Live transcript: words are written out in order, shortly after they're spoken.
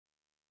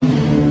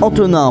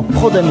Antonin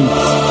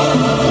Prodamix.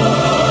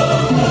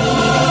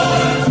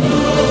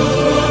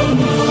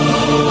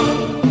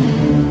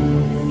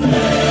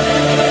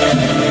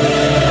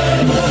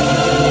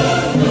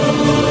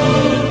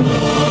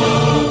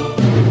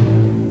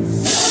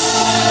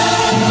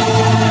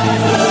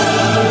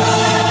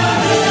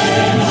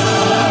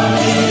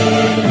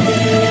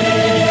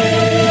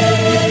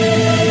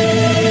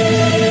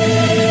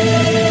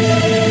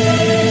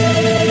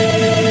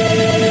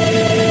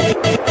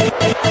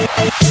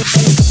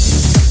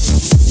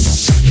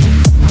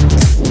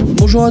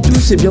 Bonjour à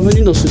tous et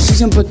bienvenue dans ce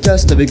 6ème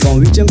podcast avec en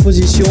 8ème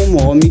position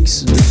mon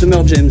remix de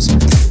Summer James.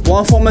 Pour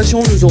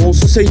information, nous aurons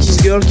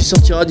Society's Girl qui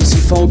sortira d'ici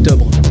fin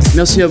octobre.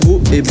 Merci à vous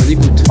et bonne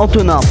écoute.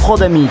 Antonin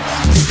Prodamix.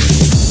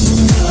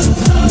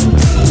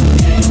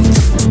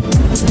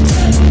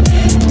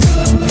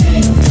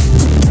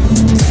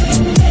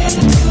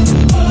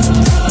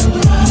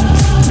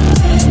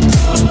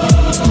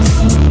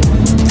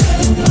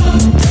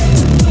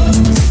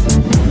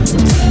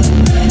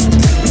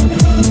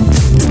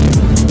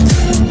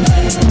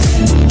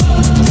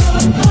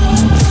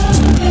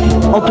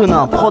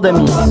 Antonin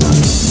Prodamix.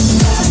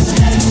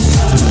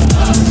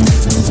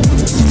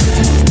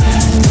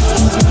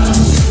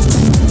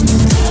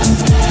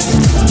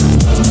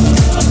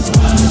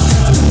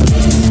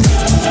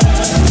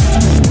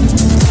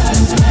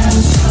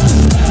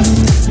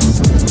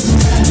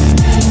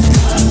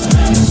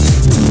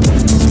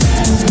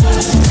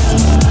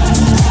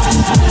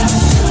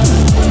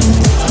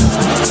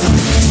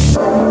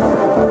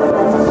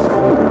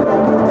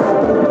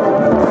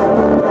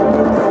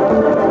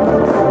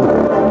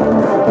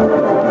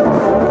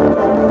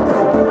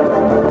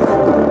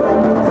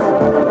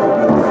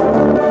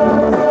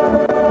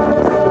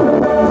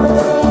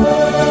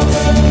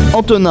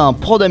 Antonin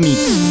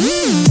Prodamix.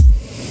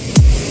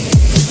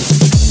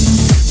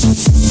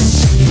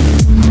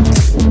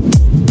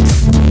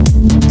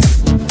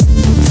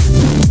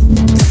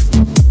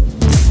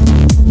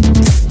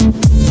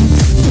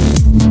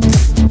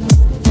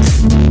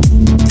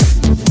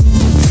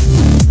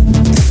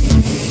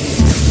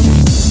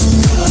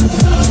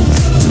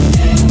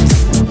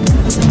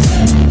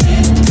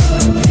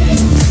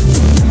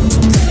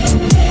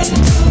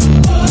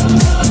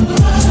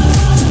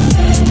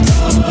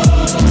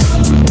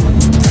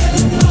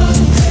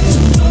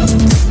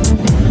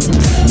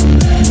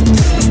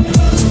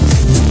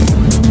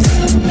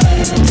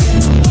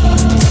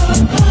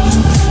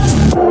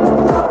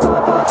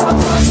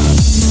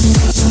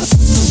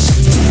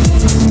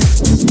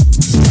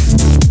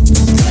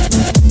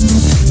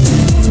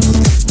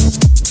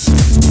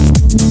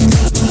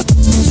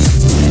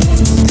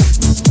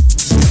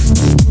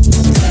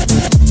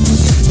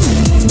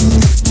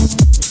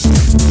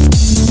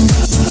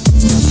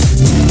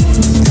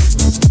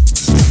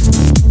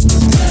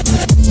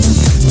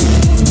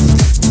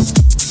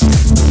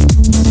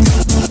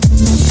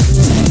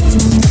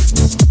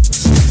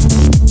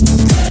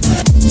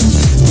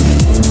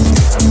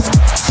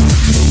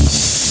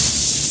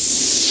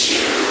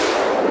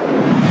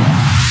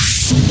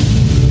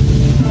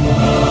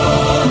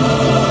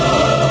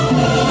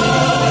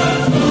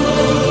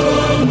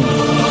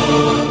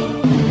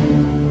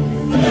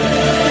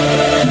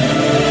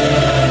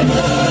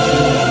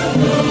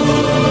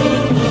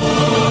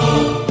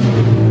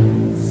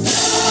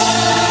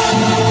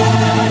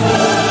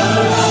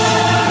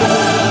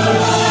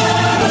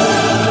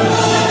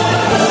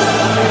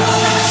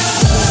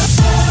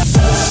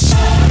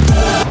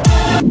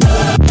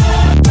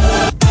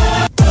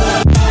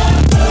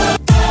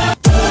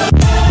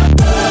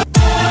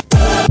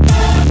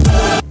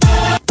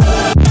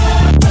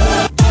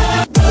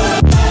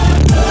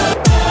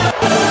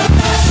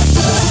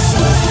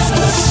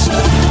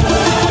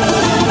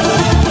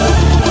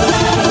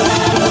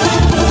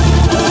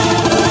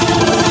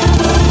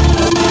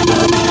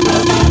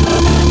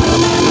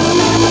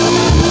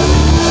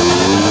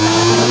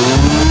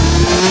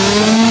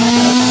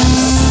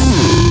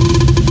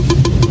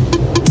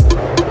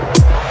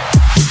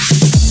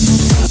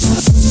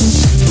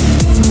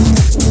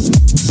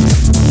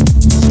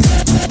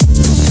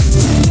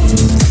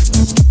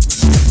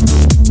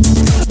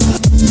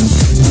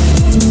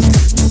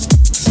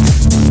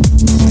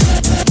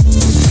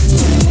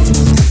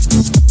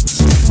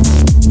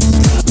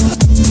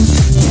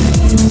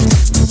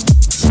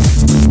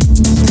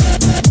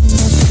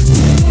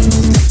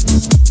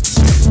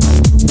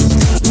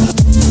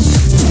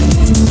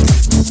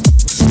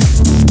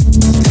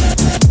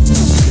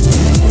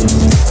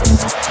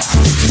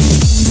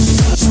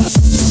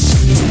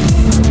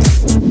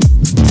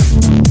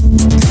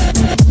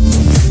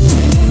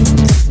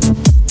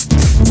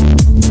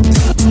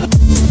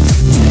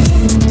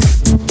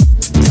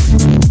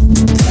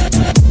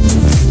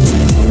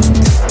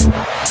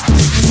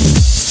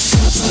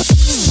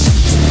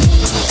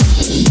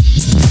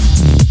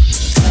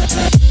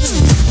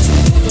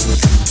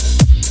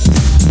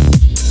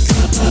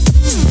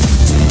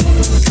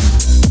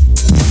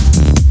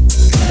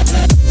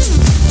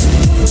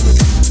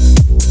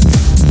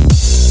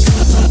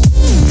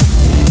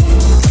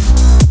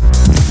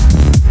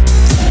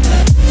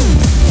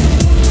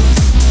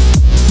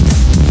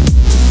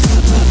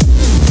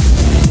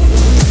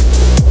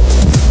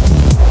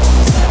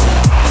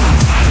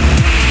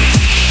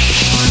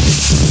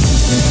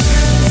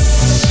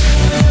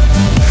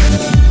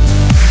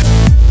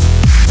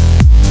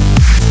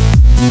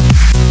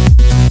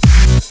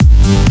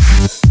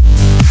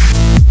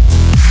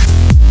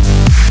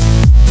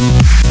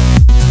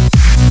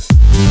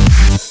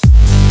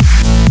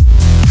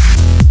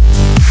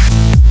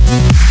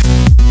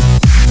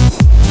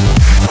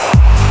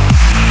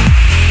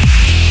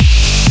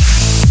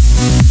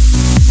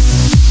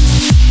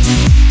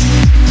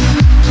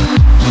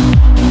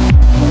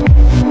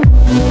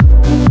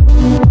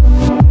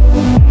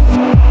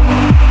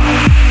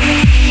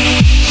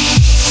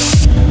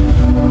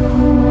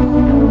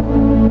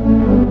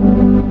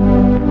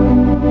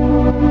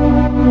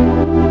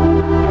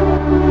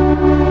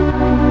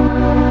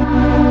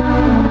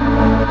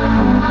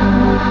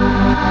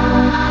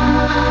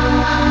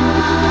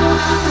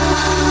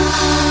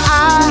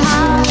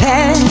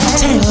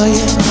 tell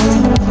you,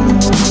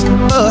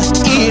 but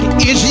it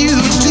is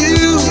you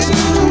do.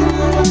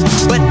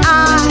 But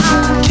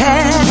I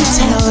can't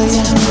tell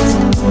you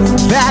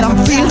that I'm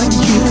feeling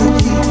you.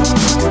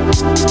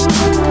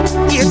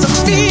 It's a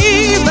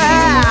fever,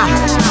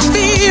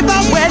 fever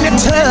when you're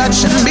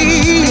touching me.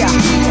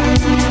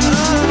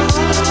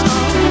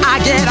 I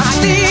get a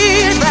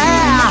fever,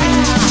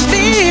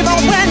 fever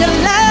when you're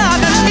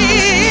loving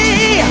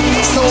me.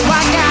 So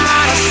I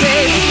gotta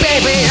say,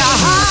 baby, your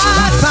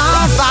heart's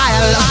on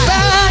fire, love's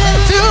burning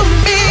through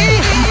me.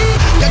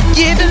 You're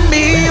giving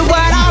me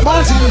what I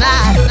want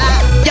tonight.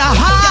 Your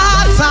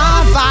heart's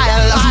on fire,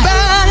 love's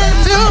burning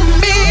through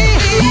me.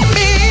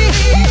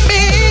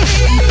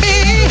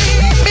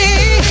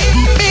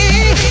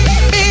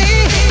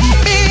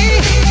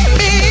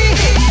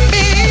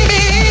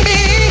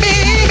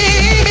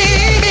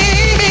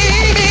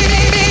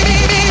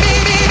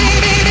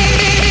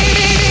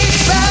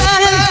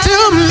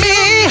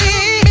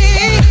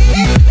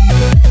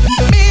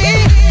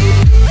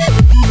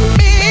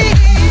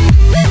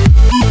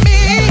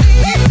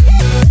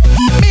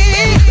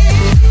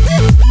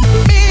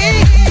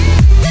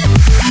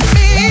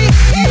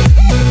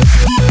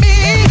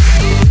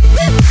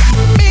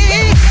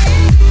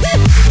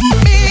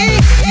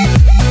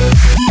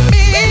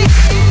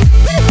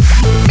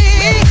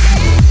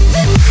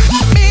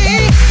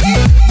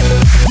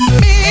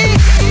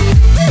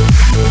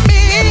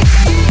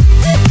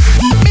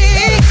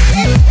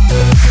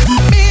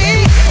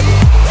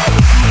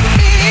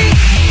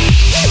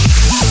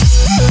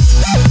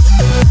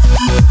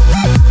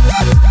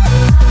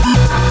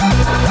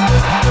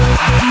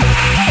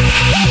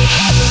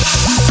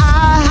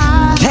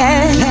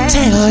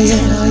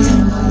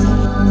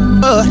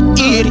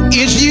 It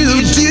is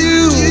you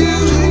do,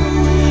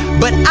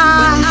 but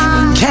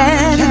I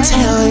can't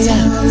tell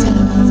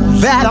you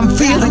that I'm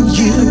feeling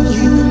you.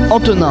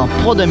 Antonin,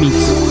 Prodamix.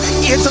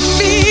 It's a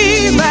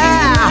fever,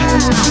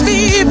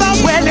 fever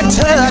when you're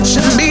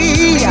touching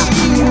me.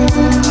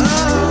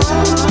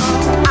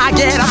 I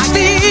get a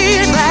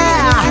fever,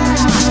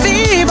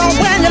 fever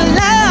when you're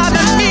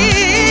loving me.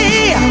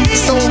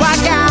 So I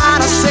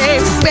gotta say,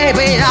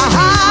 baby, your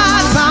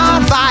heart's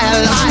on fire,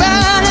 love's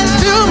burning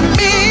through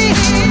me.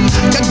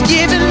 You're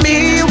giving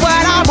me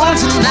what I want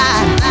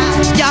tonight.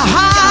 Your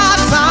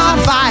heart's on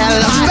fire,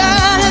 love's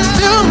burning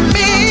through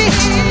me.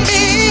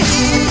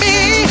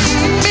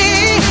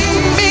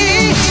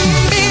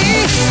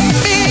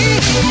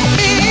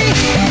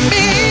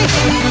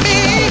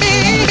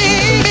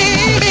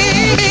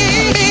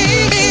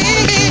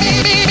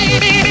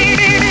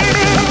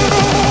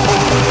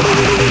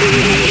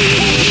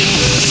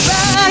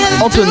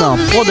 Antonin,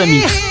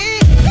 Prodamix.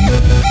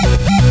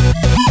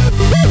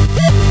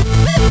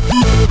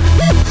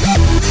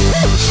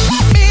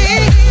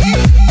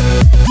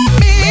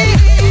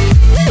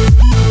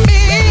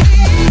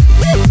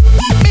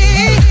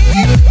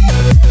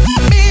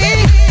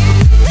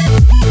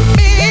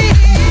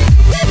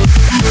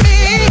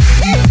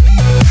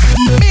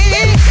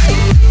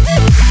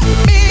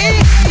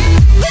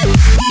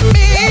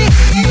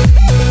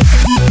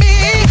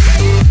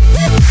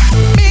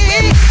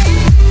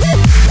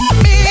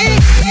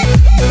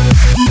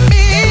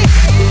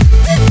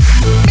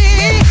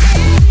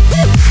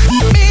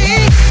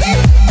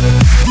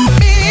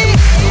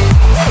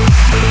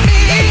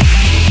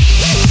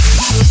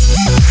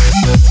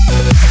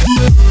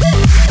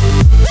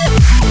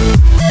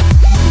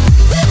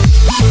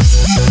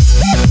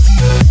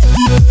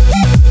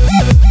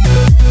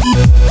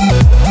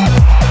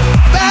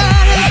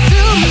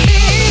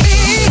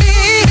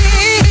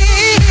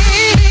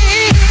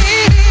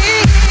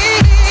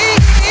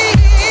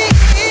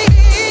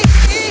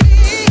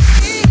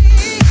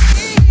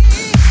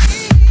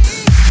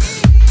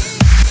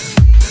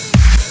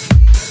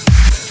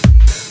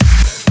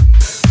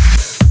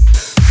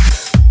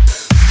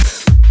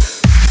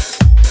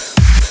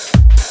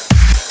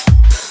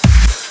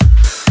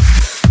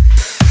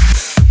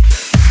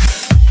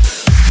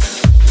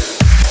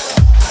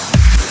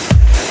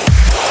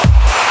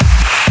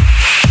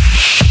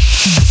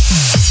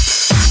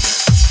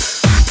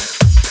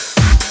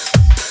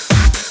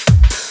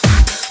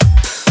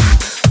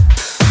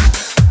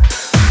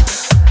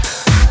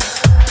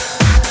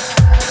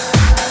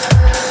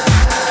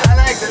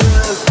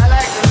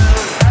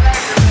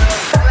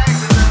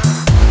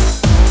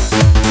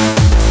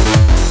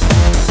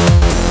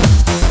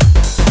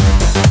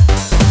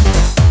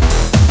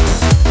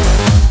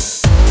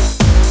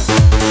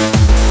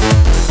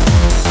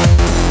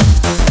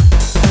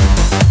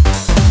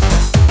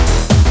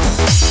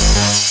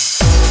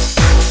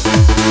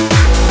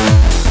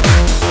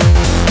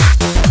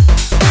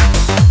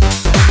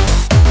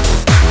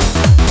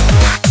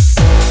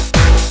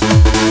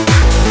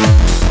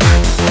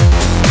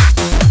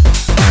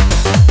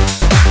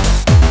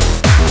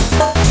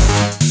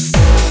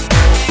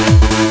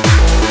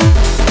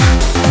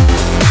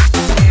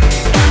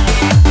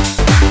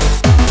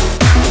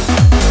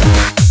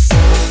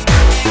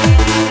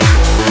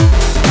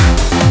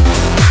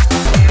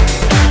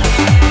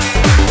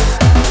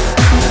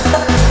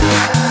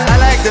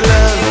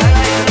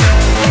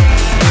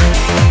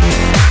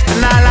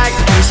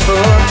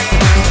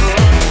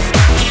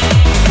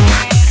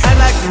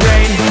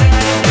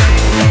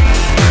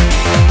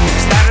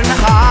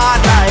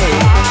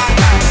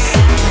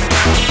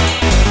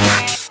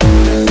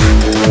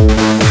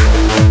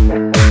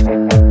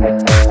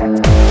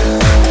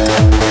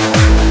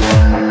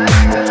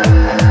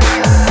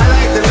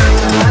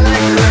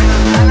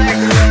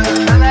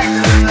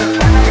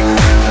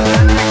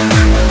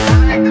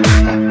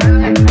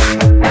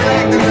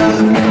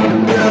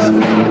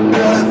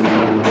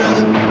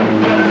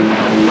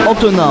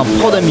 Antonin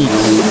Prodamix.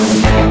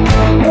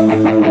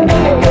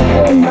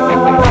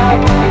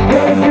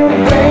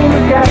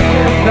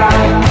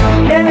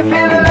 Can you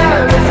feel the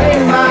love that's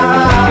in my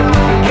heart?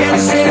 Can you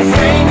see the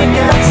flame you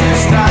got to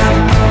start?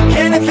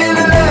 Can you feel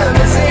the love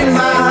that's in my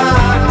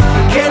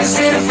heart? Can you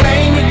see the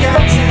flame you got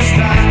to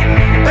start?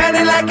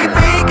 Burning like a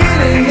beacon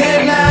in the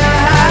night.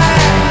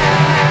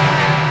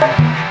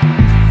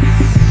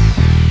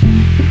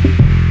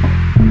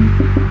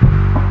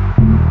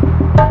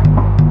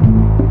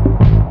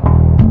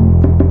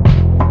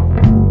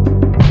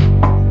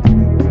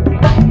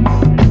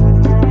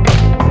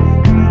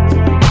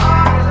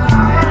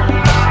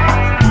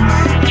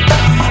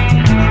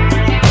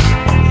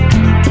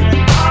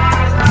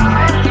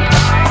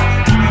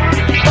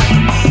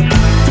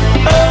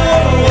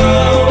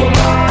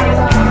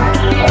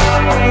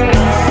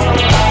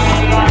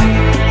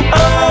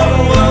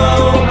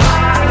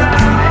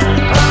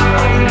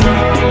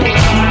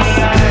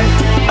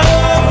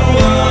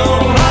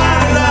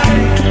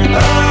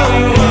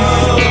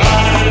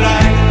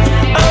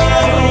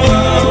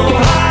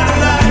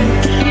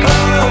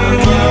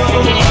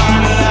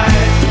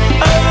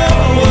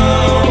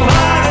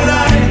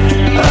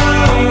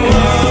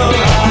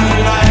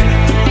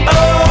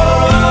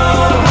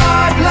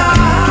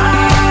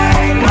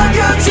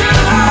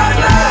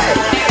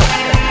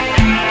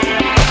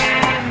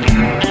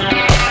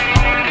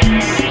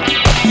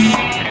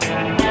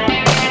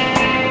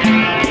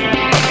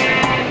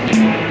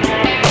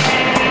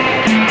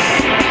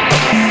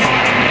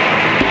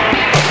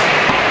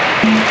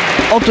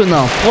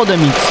 Antonin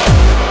Prodamix.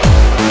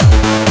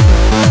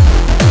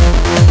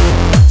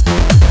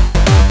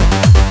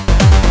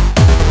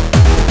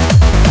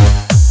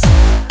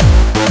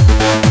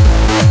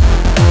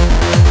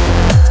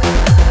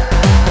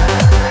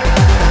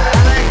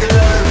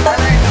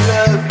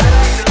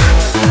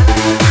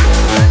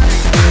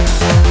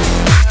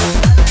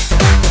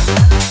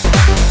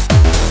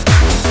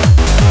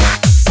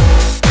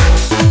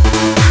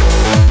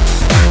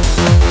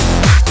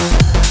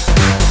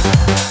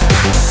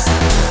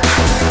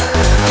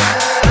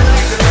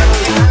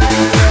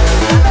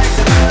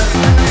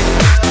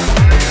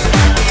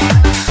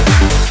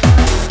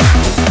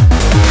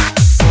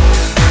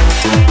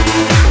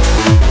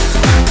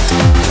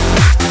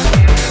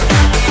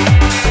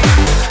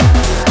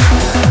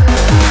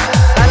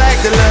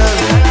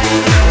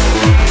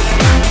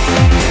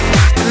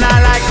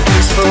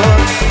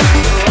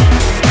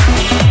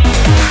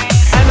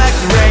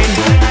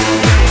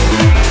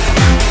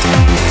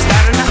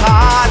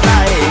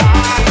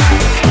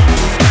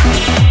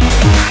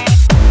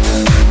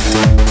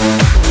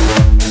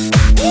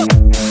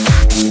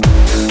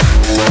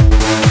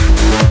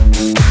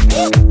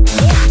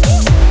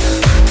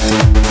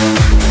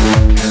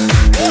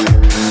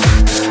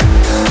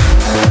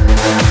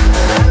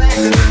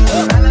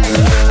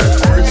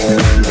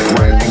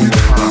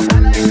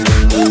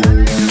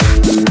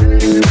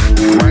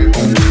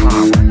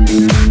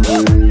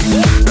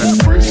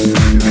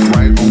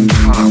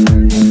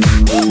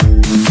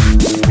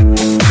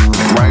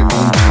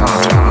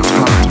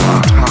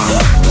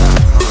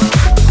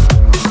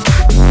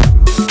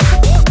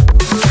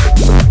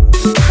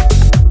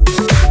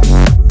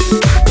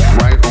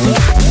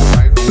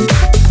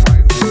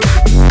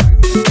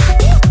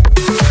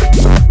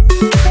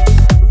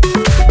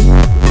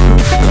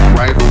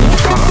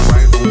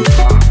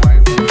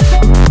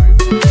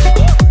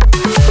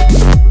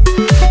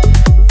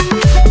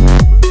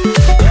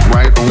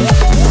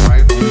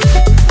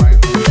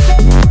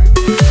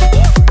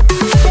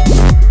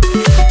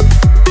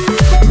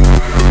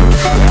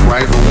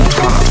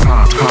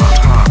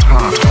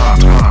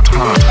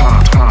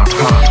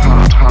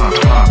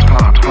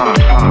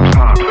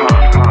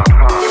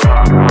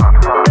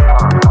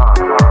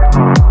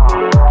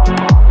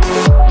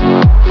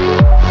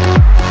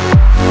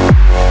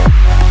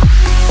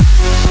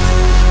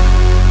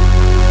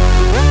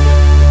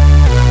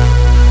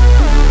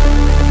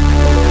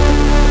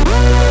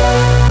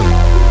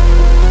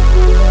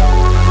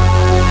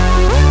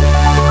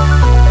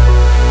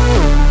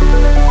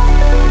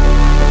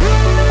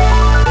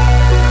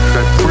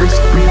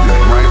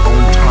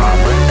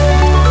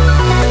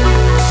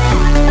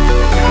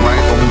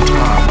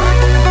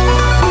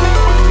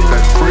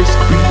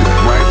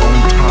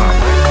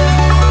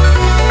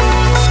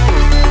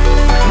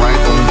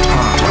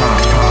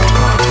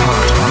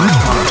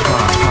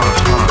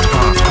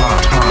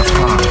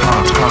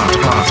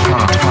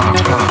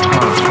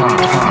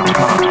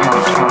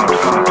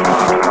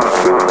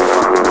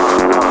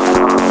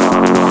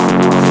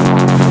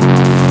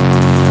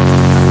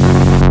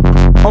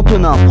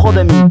 Antonin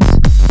Prodamix.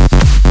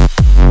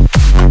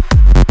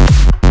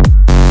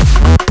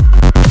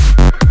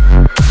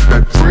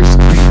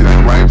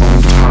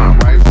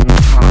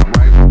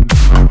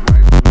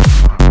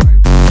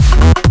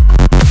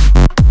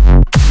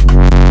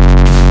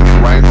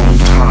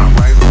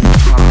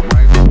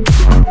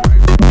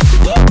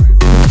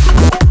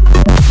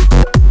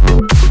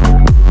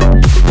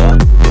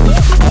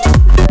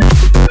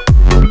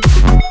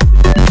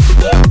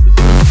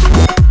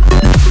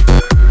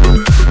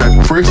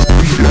 First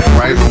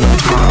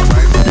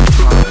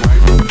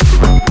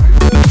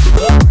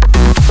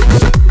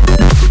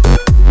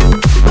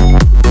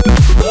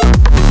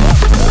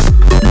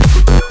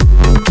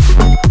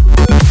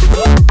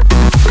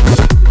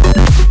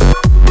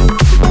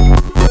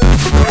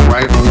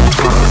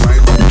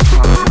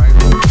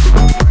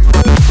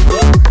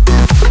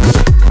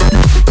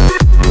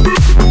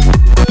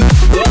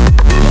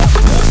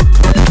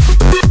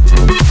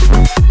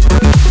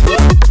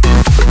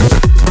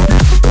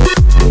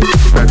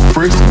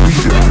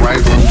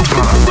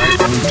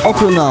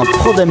Antonin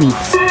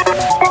Prodamix.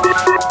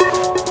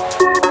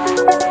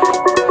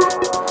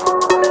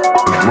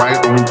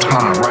 Right on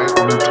time, right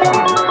on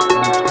time.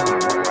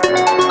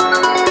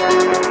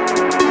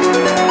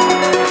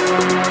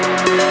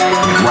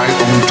 Right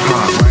on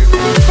time, right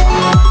on time.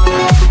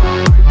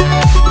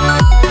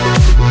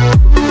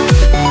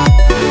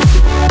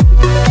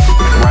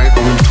 Right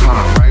on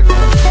time, right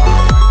on time.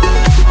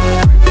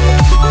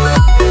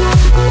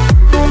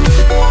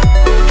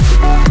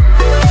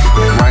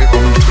 Right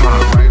on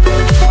time, right on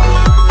time.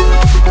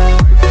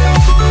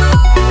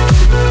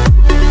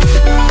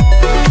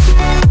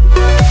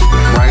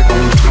 Right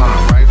on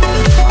time, right on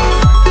time.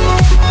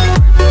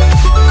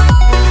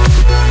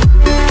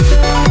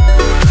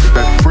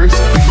 That first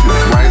beat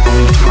is right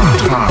on time,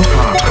 time,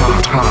 time,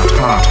 time,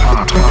 time,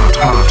 time, time, time,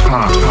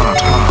 time, time,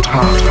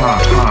 time,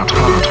 time,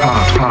 time,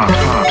 time,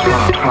 time,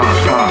 time, time,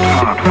 time,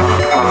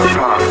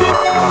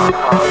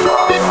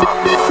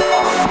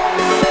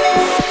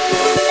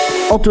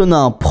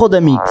 Antonin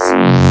Prodamix.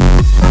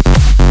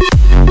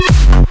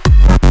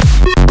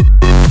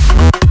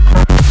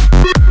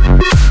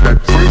 That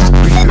first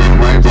beat is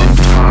right on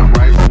time,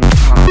 right on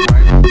time,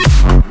 right on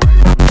time,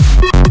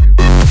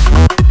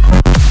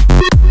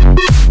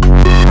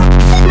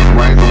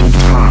 right on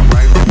time,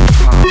 right on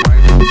time,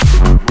 right on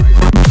time,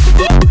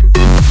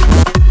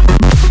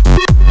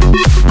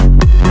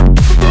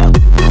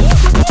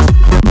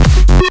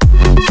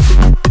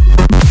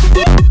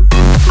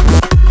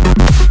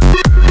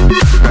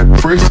 that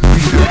first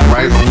beat is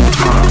right on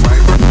time,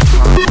 right on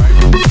time, right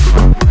on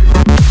time.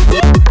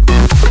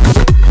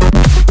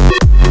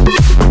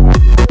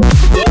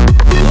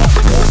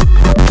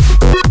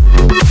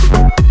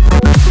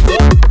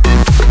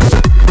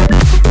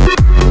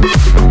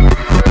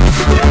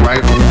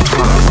 Right on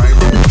time, right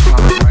on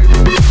time, right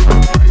on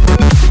time.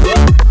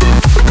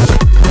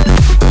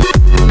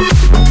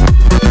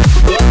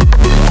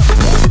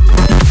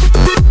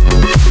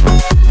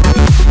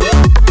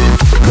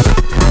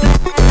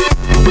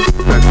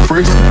 That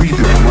first beat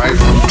is right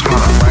on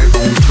time, right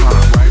on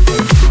time, right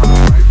on time,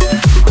 right on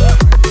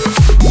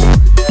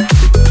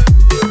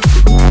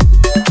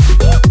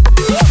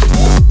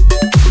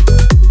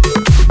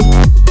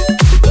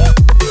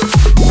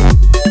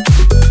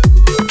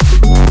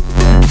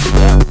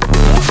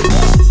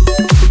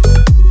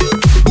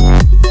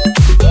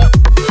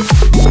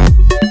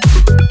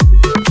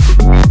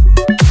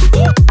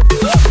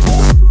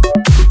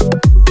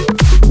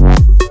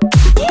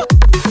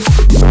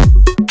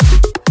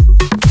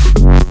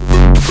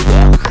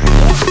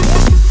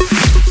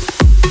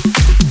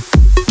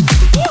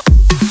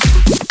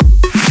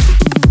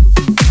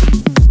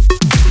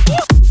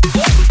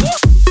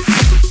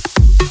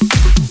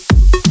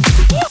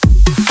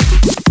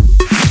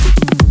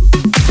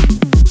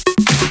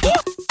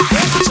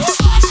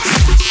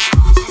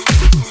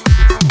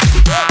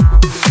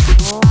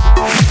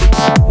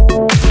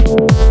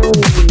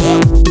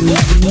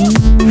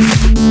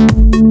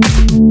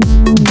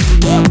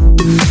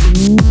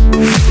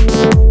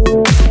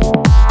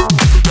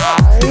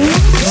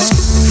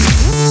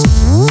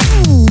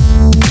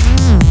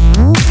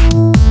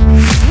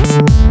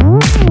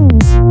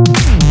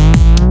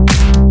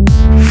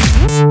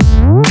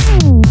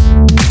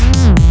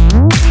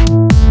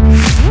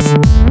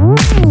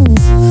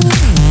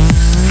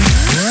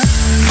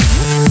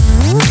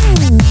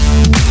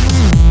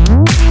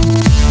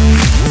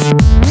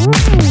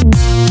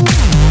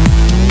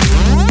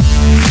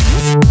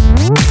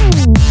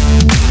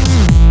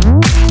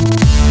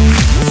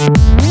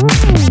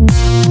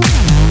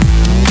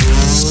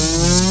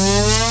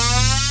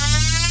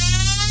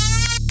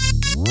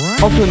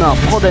Antonin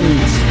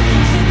Prodamix.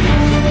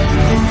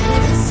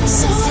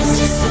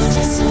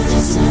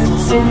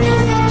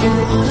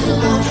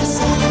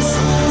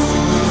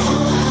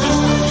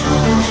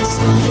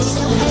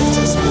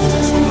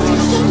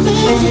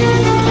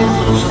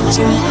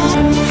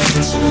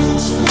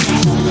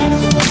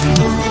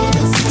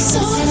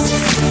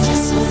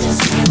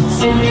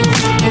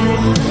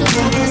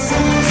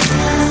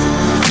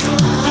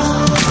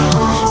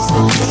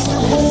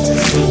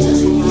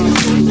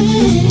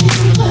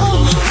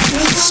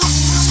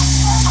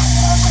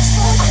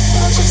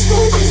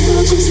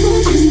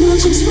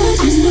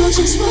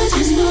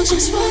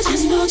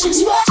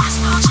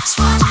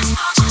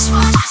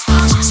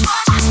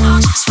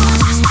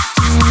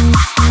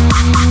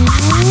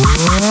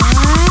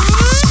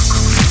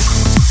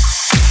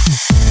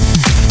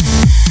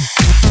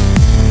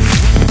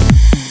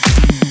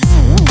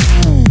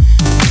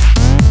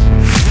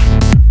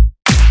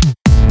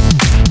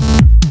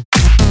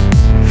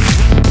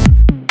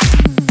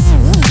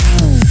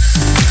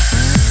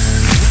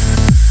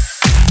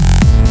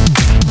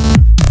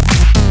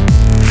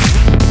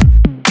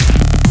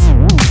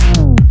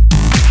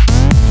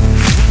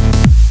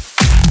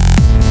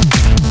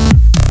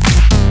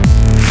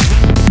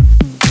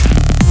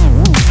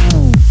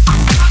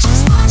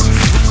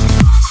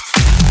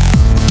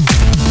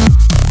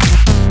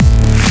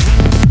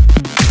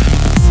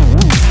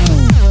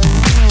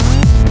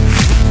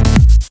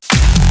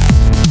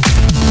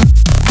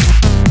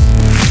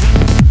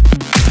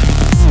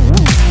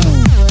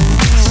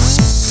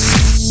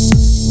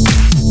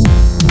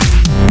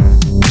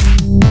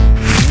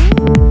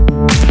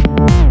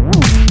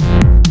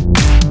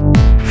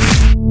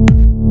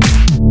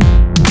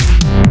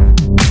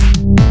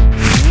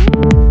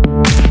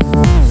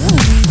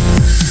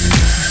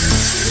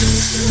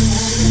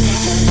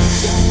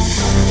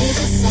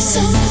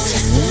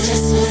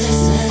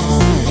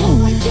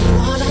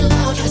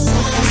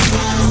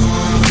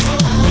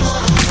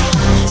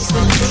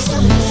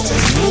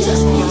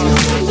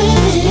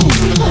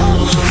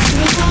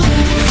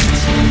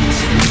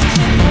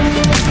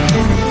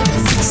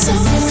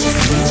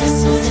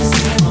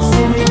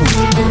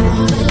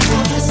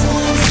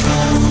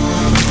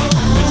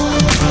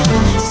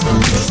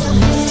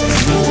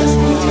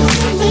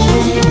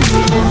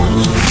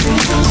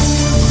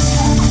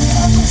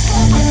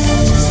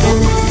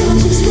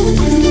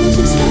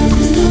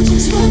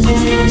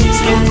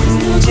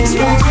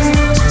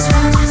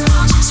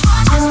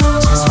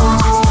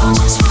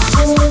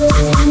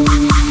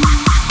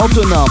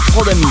 Antonin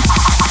Prodamix.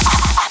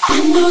 I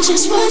know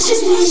just what you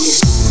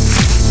need.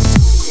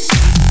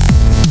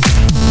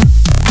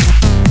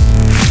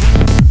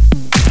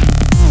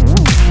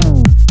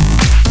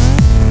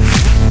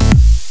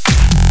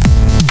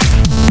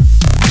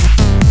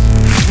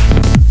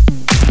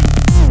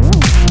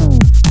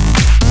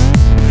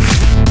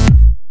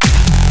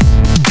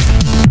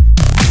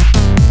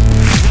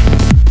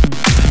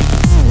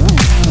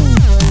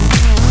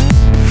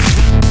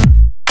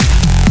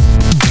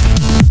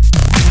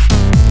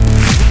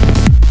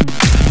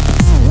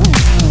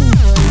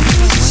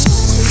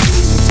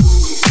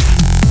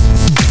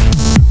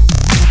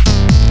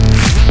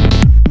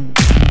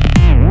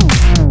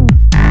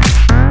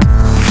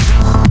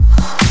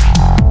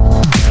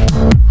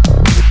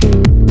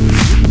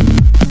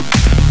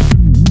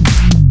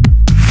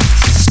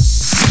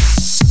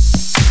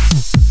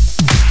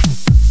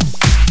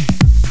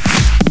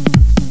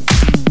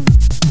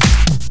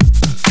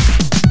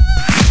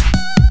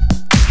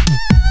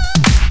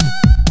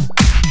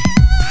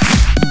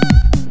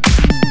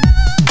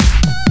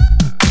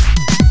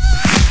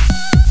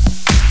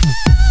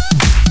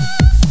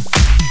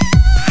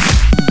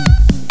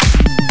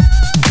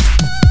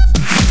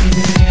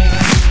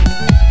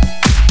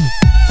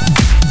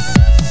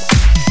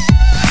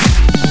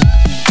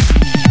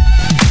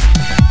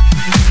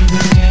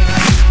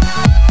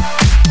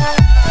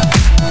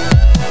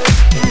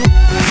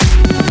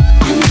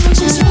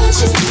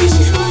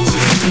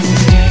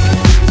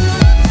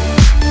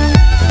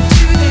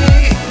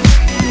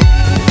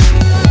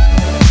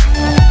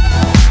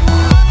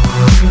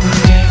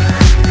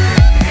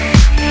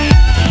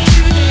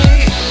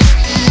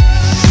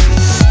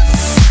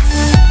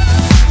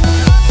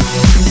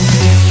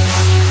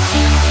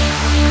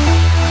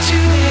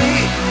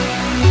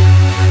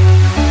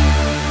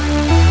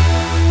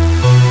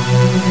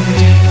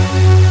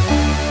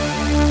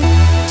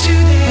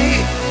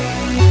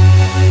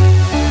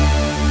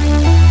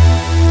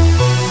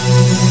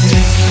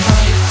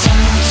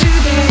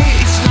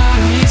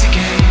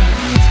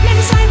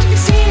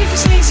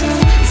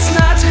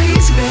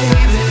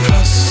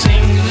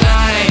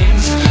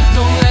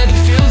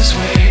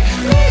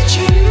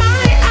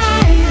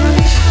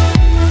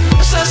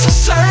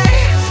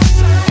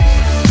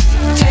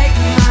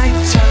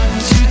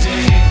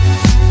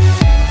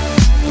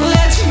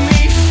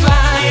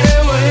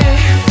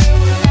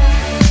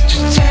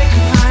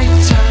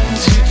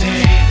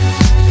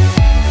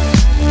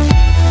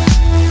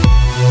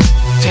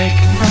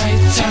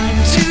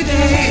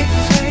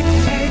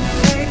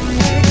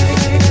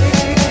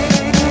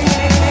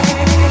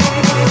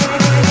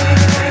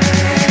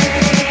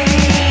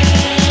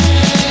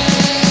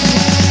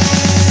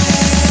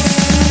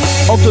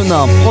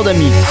 Antonin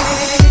Prodamix.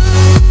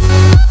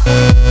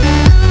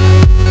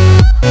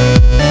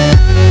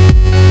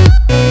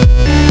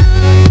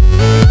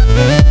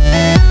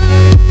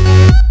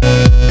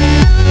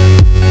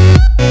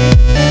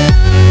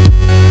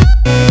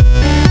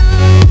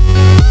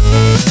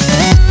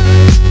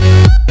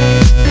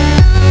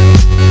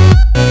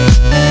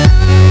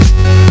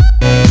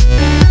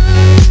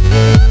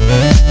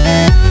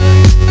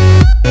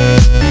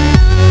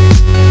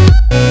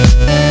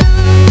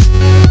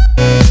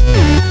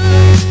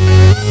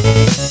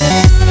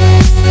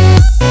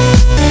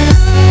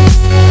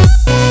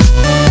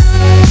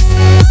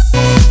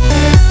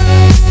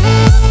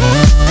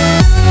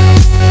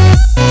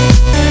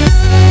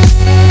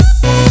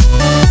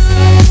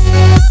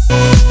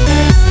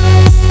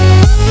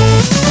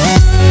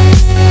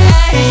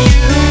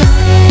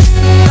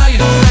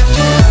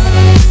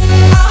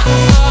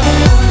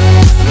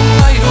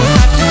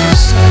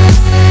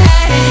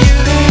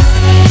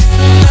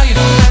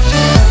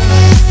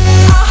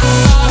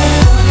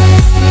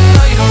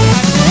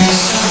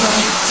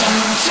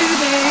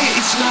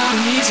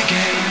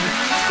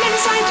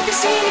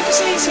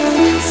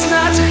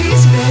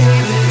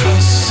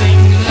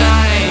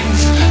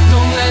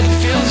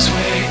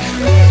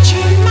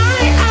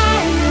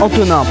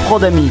 Antonin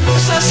Prodamix.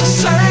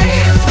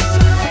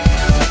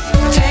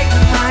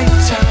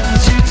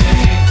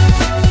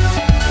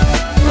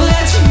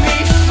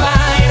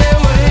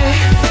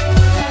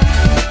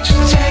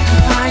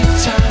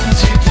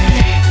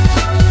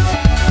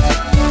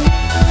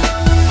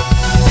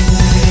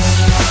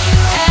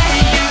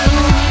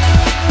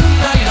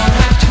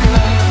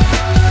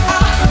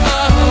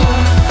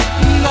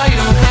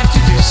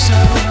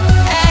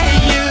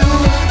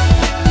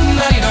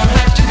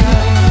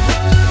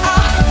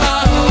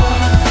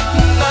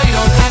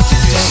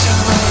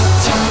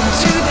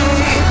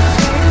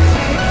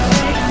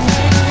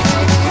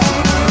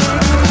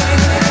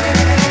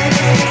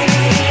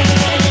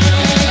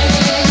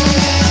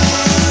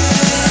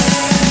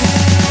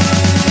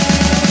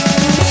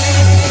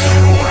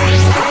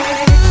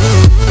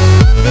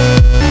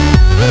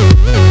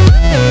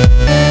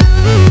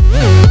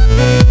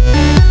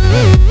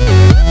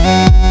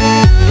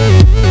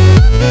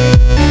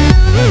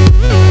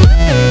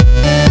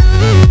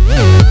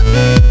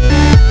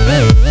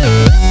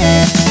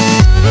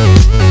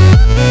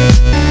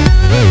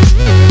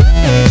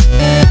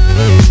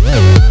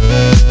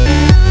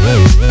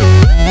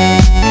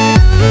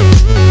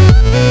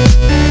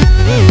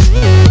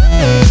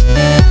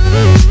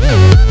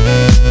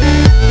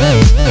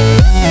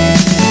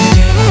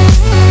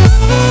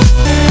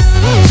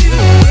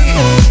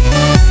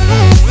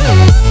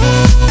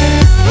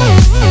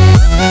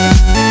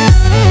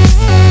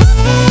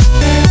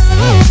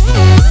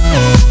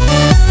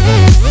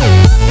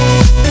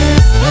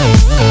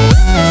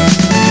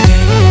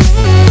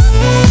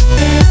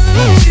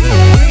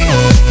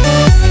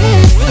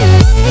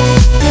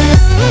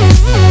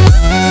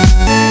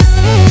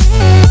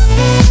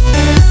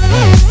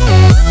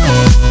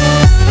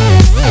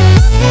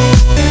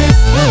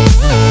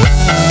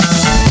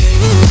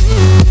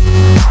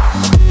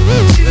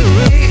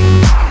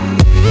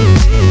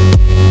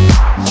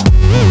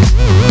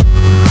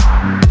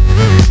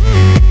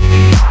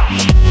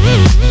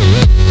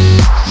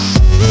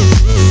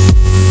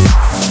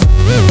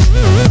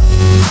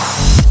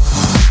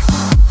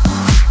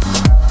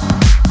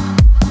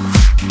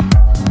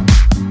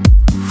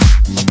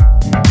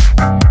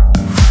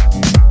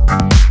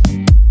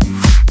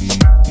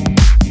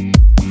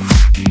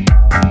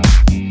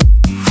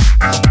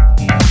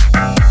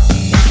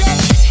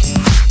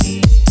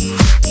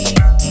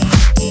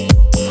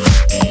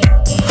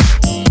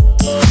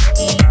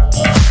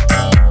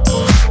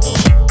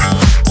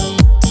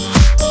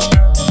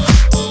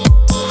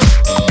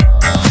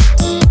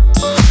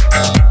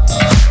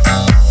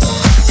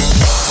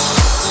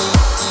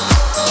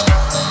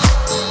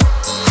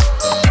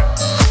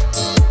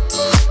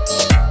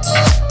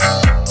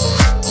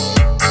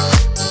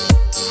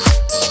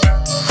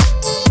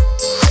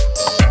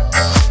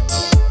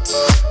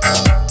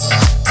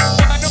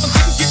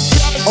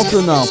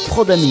 Antonin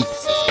Prodamix.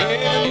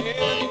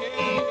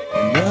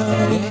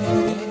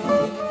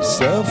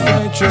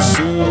 Self-righteous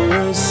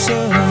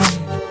suicide.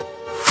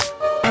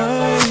 I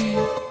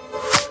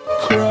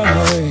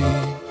cry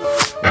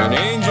when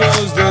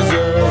angels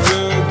deserve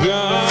to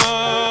die.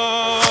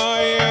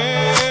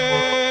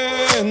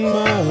 And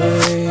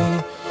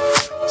my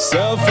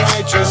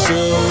self-righteous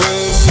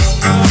suicide.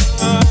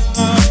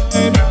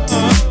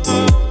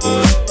 I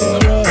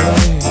cry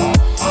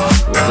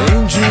when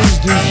angels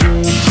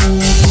deserve to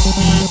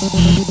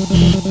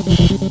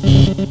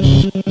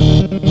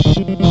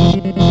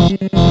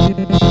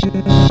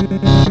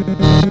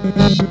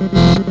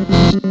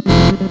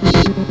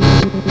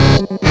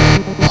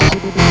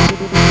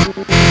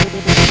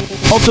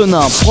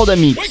Antonin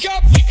Prodamix.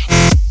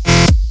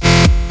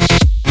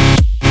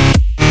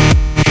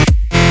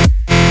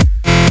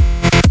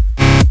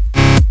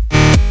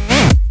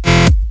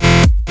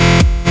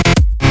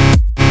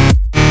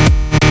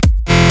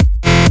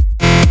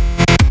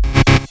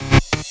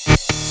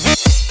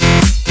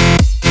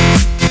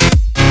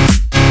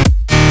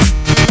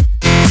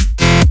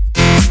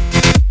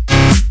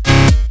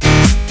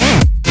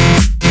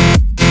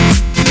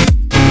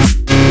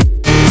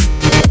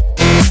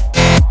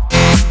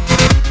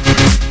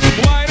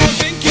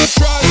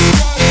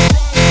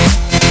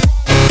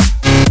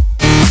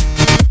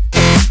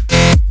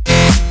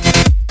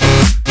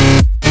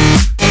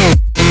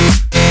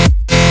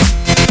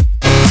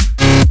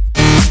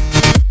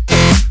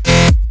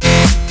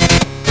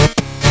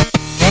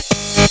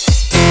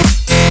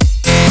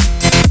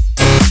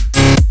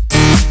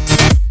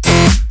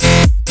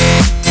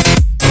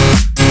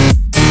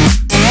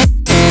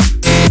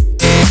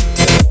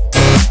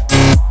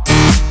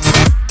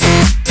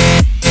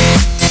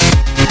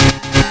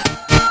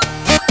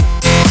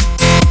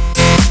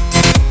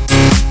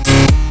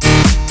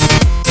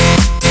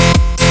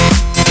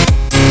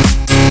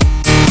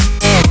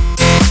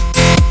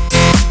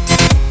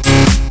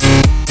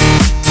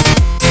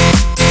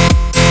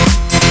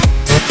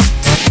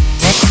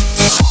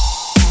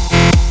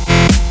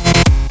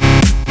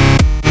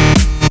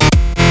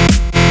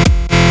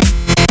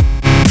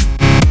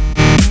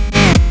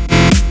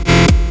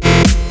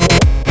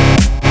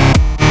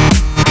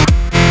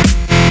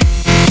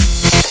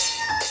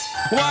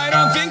 Why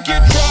don't think you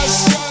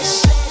trust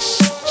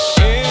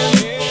in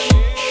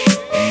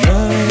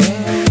my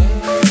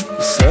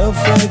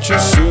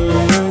self-righteous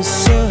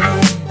suicide?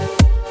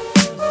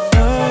 I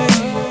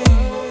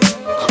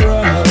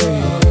cry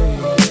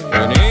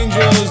when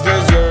angels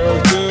deserve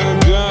to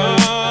die.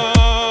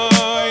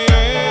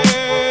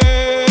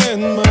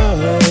 And my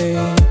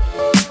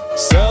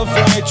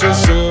self-righteous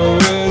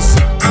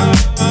suicide.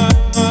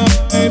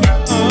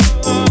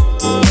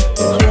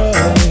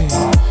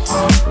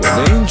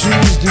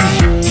 Angels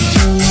deserve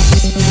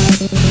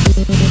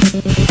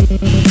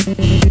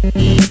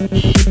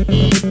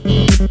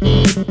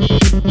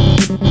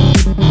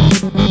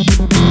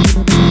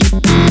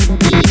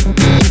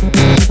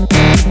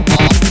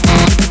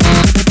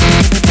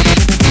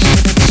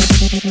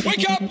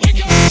Wake up,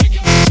 wake up, wake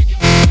up.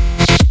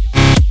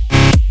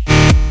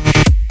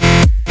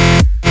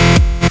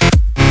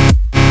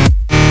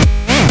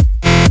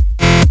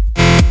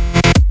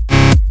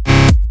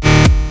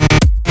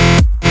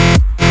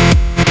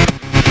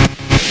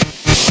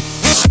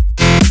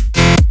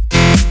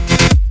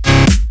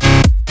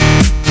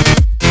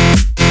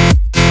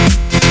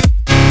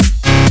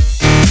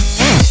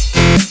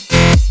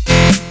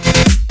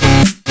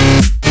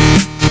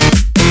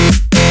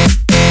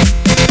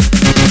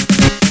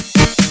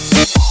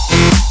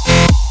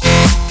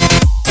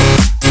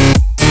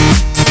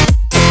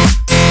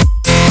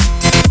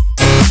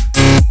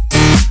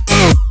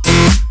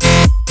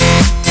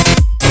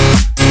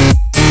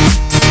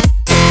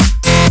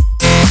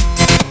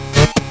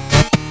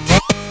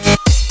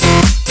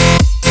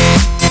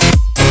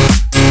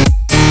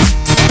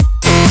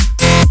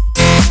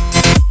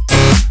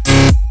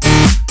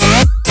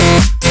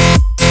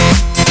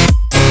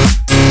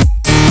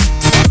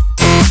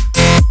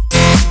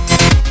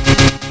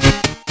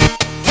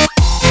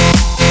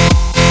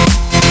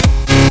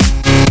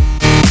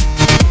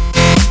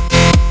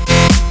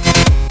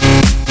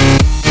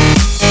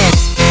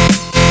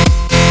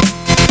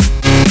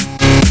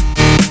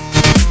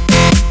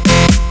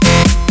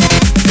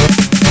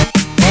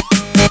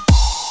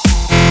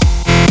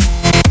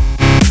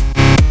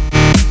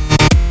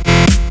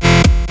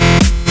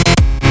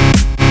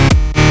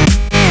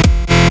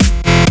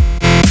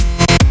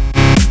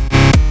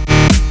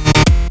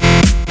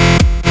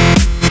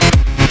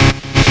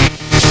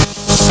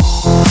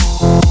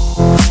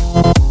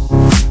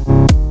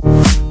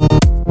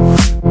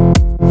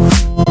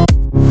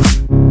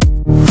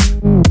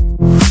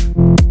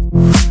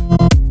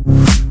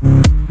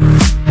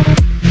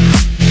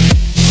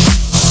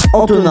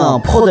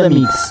 Antonin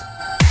Prodamix.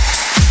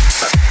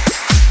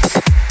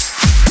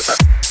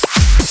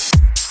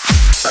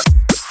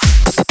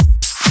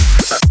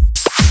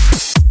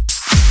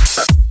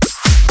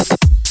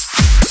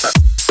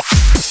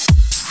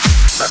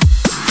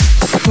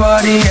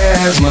 Party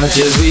as much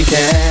as we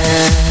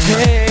can.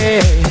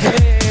 Hey,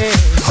 hey.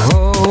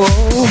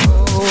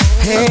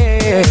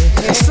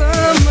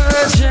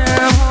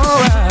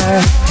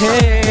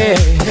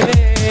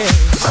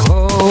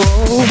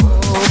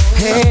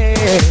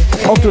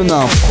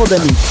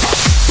 Prodamix.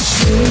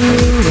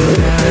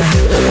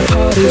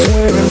 Parties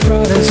wearing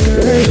Prada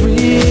skirts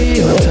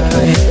real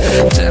tight.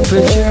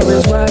 Temperature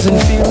is rising,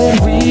 feeling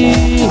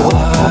real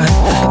hot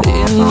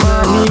in the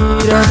heat of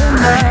the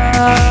night.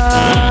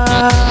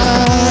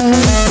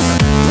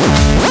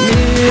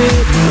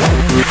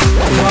 Midnight,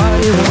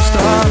 party won't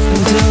stop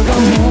until the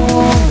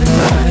morning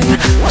light.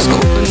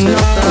 Scoping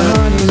up the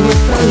honeys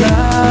with the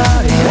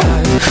light.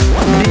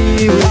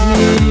 Be with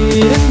me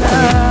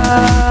tonight.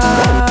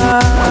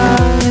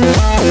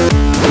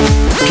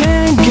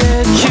 Can't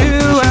get you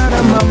out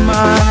of my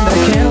mind, I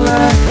can't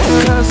lie.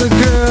 'Cause a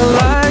girl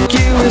like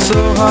you is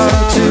so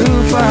hard to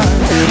find.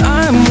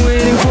 I'm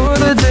waiting for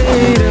the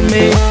day to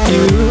make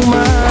you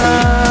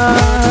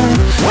mine.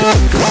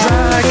 'Cause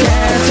I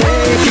can't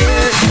take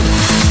it.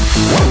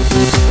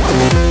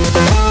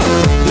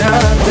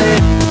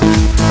 Nothing.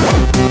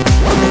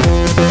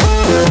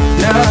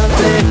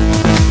 Nothing.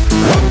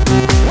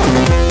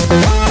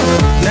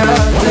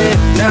 Nothing.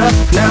 No,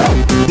 no,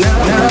 no,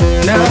 no,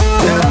 no,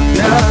 no,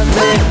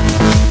 nothing.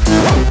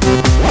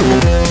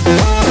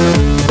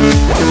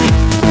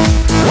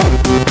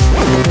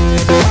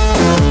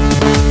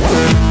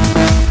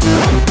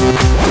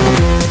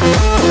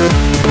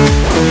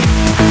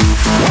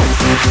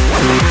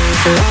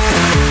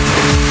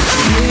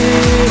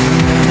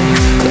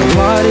 The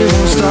party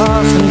won't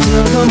stop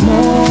until the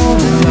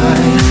morning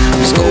light.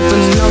 I'm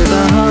scoping out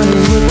the honey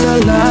with the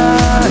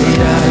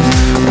light.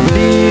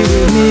 Be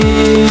with me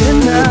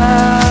tonight.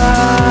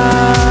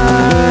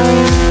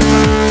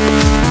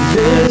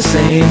 This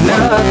ain't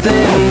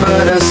nothing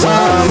but a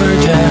summer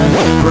jam.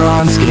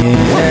 Bronze skin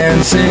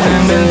and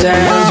cinnamon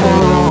tans.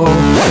 Whoa.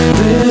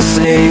 This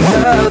ain't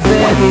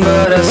nothing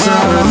but a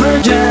summer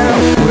jam.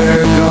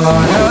 We're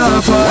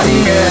gonna party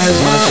as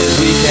much as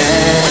we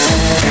can.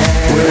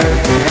 We're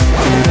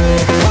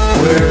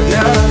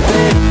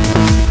nothing.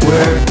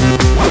 We're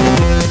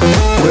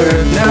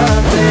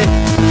nothing.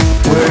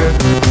 We're nothing.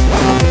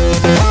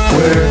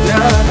 We're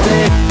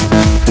nothing.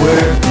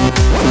 We're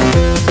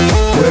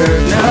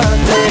nothing. We're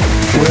nothing.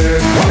 We're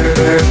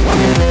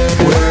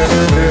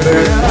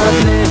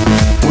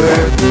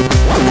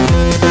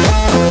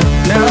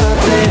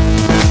nothing.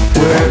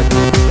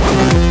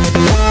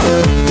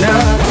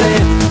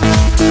 Nothing.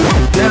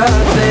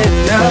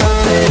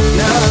 Nothing.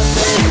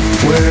 Nothing.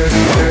 We're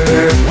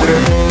nothing.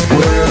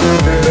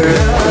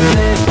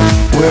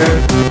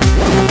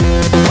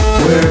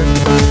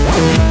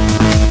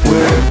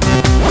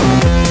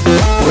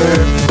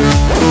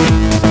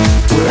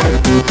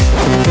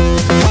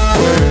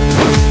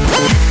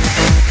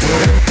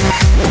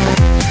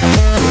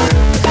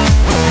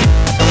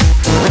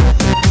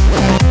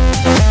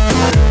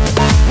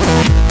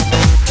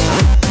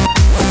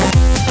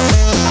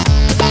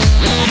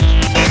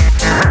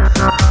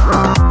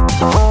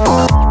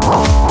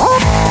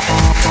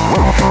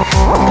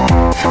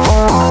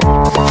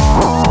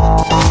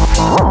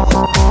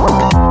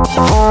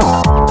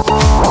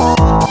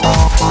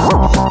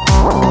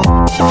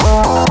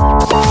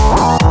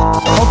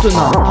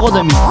 Antonin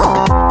Prodamix.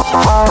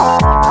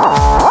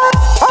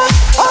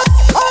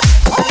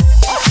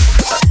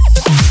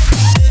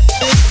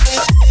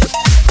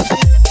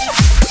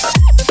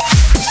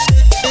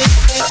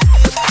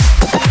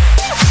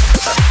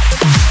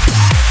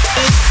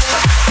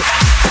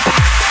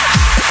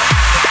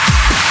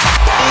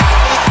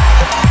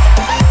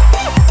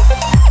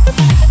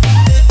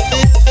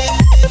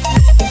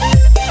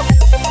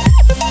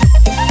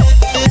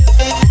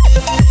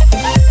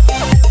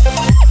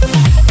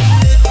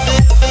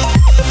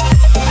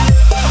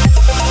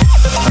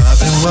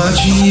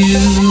 Watching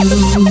you,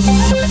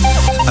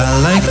 I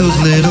like those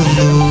little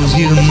moves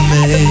you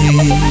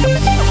make.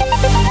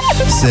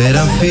 Said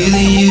I'm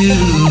feeling you.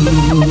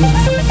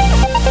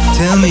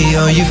 Tell me,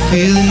 are you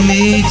feeling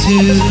me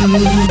too?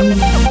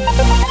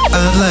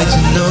 I'd like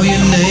to know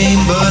your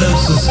name, but I'm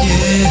so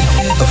scared,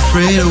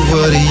 afraid of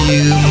what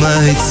you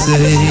might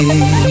say.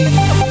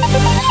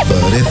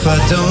 But if I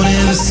don't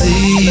ever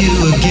see you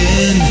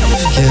again,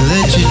 can't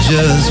let you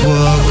just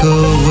walk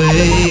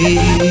away.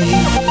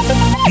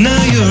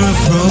 Now you're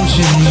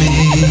approaching me.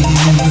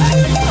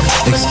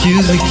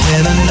 Excuse me,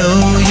 can I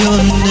know your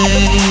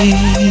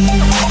name?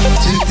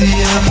 Took the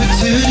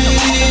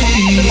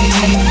opportunity,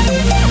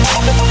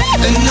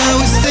 and now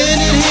we're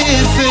standing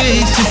here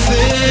face to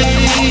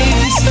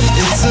face.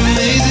 It's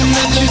amazing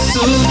that you're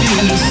so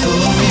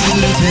beautiful.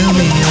 Tell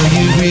me, are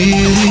you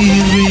really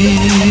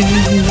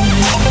real?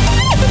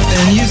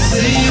 And you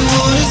say you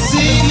wanna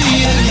see me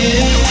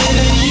again,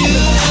 and you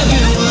have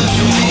been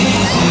watching me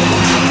too.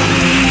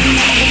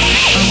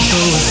 I'm so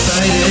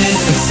excited,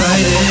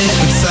 excited,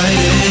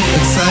 excited,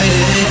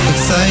 excited,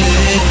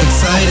 excited,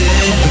 excited,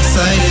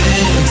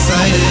 excited,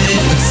 excited,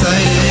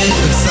 excited,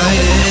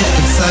 excited,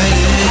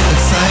 excited,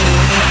 excited,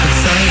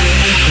 excited,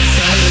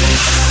 excited.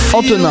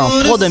 Antonin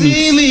Prodamix.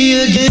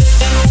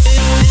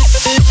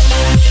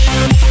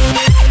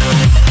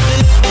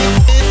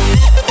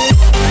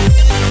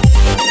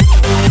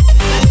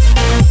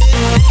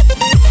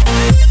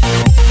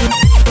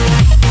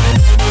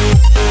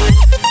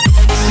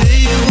 Say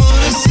you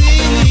wanna see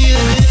me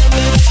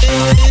again.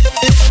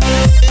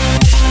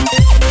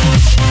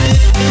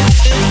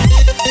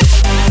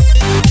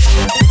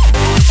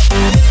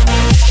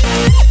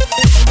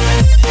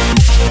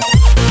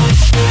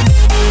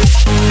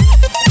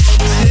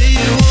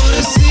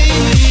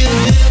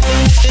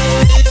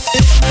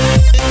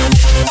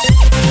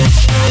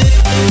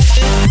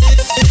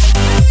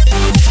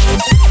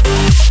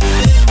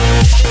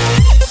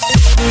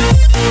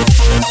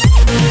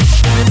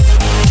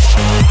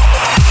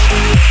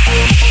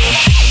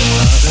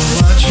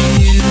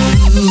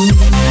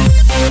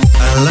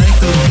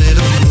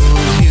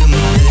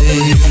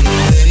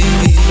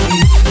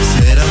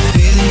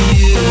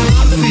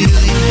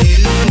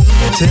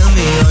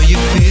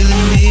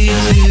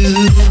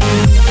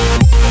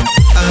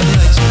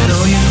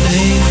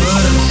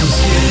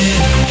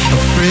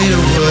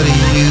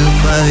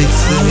 might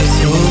say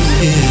so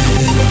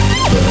scared.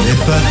 But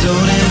if I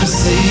don't ever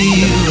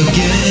see you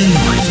again,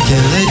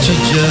 can't let you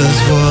just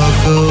walk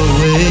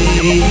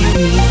away.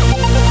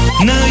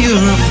 Now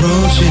you're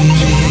approaching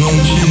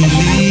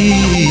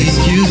me.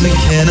 Excuse me,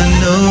 can I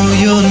know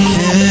your name?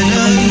 Can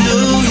I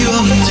know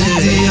your name? Take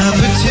the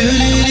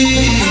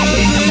opportunity.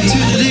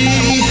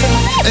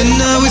 And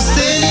now we're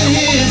standing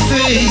here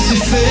face to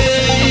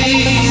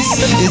face.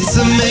 It's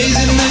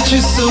amazing that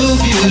you're so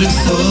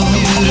beautiful.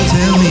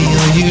 Tell me,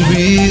 are you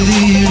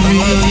really?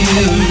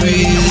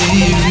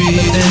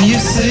 And you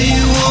say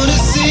you wanna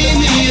see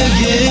me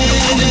again,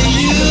 and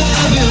you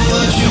have been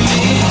watching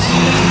me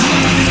too.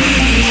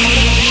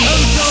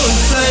 I'm so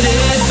excited.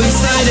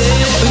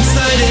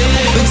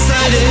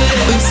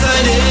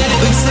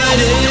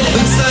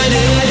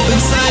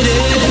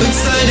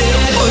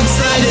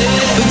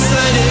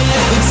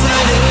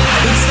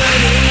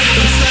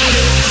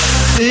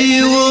 Say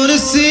you wanna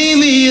see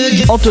me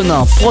again.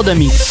 Antonin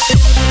Prodamix.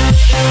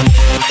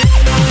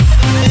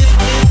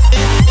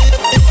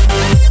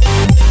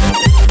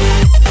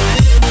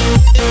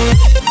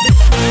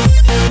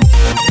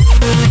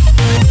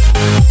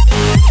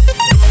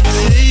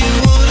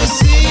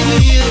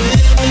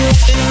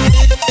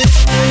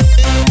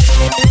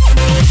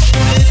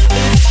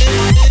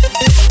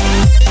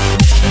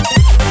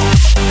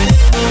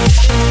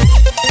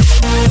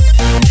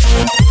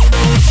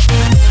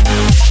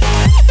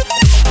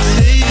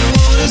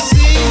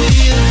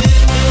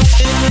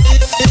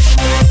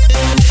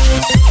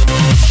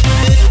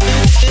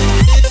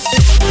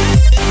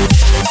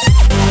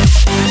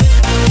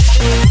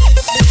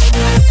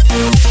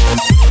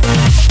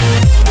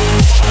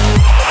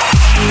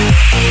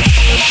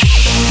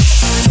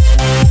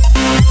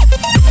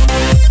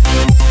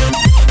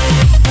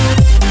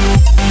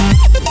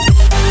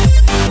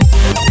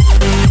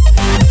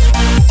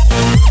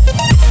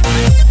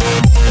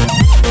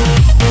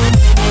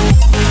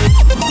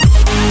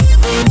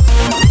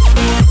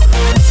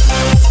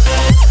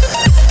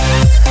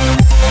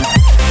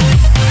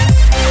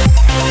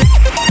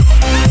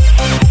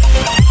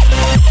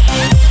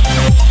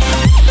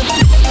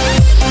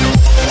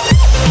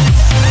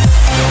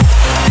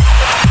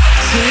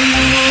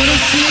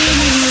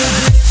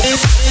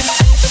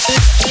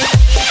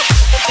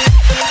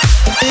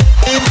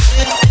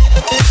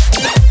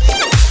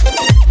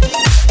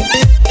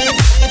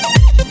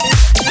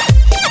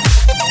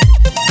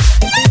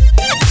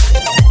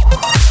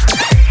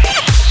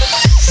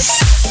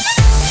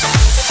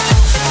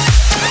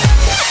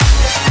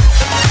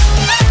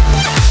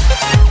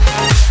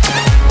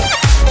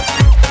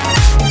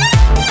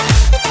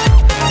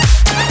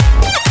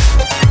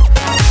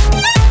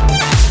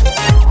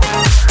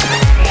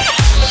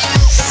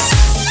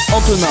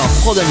 Antonin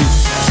Prodamix.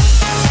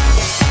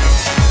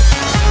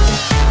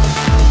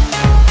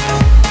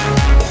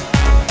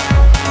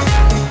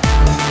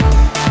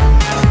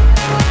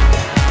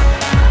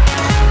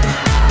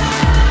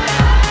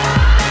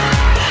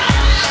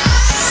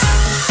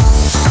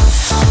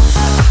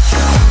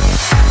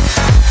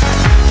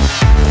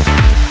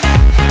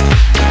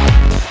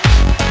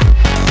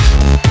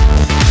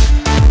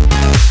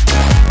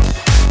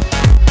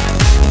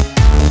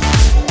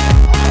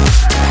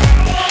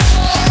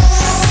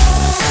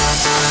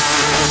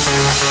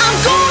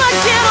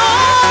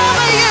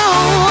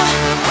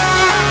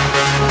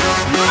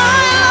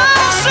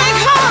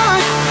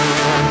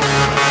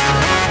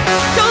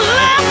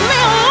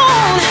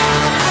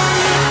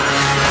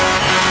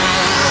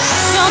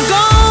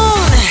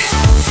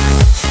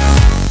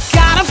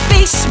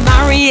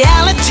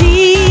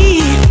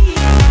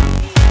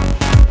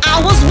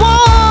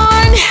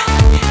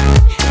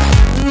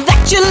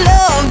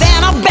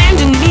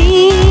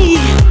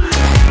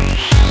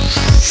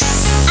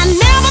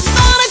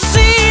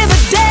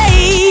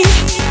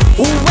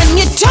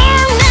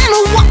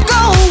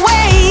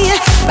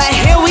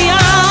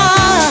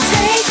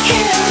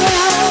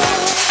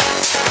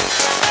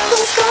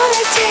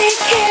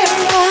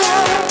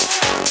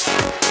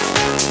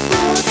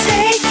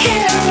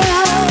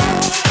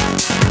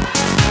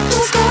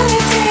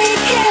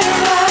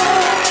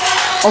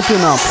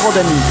 Antonin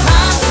Prodamix.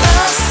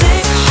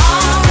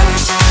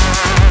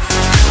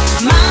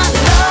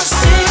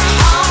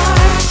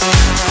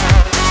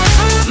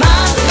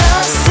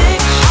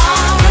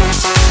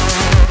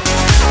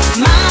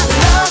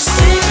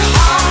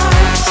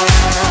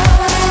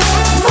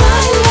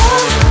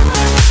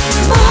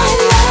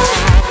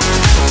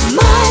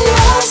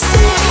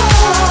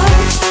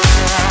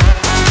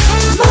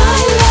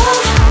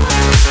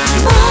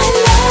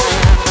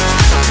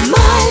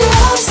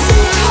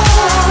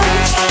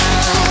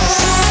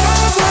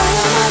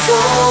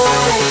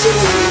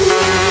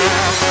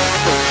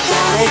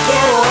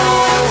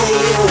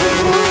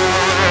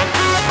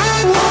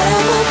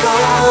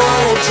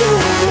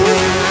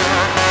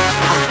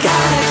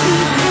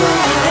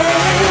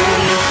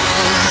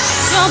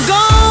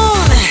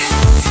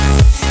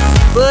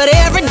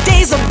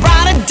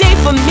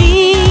 For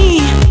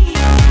me,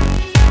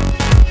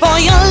 for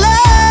your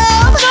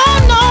love,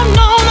 no,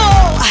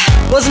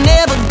 was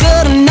never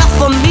good enough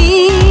for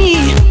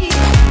me.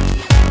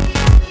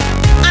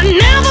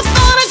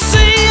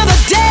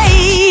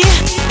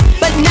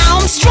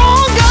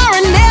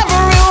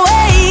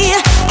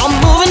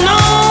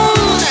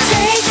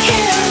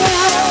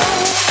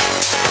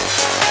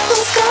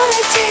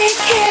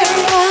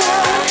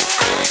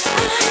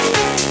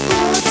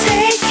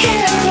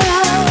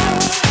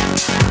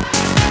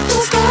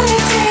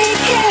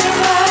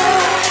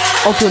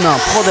 Antonin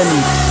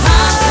Prodamix.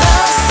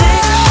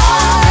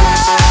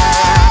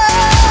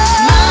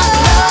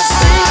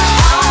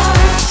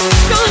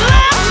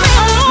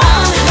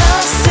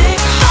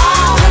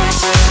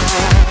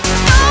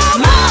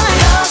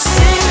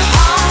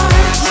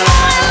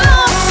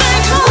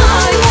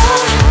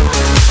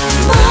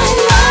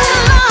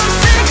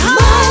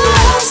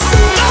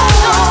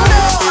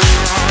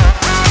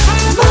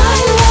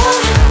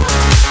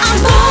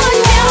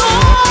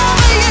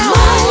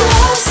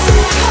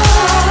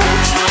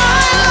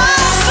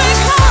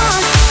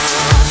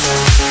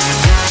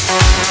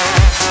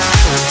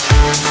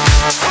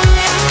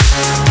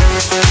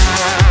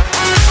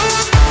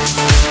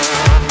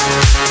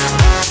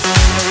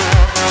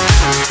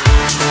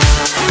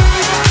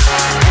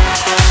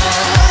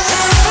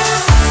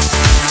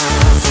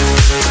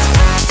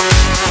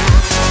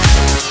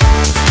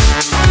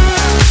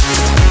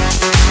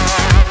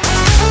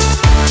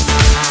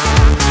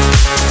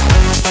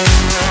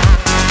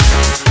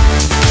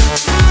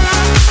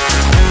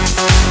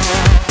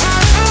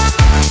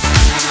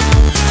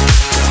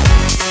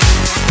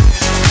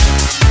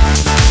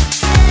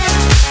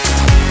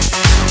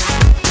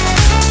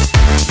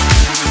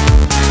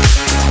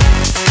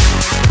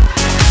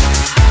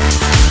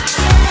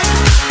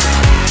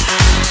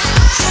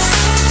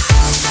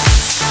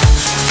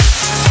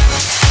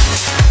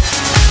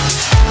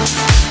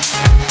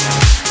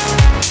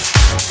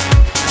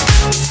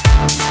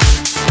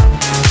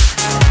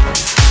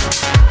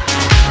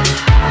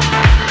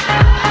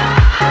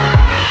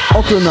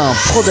 Antonin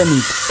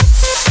Prodamix.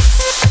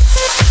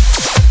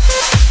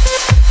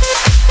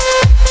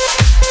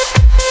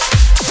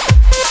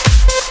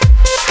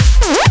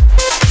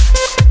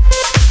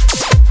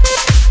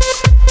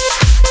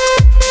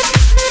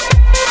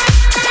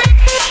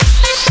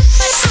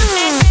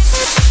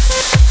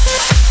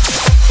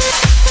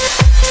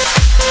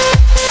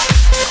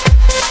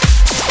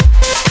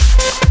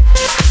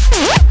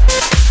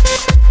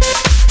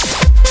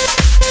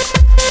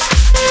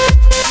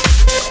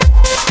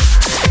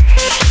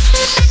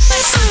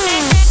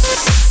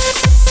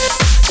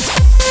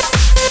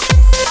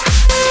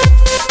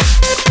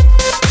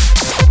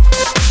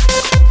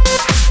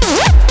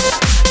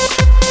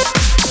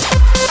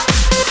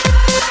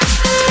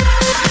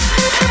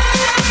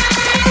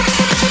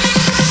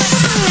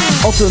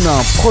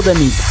 Antonin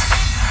Prodamix.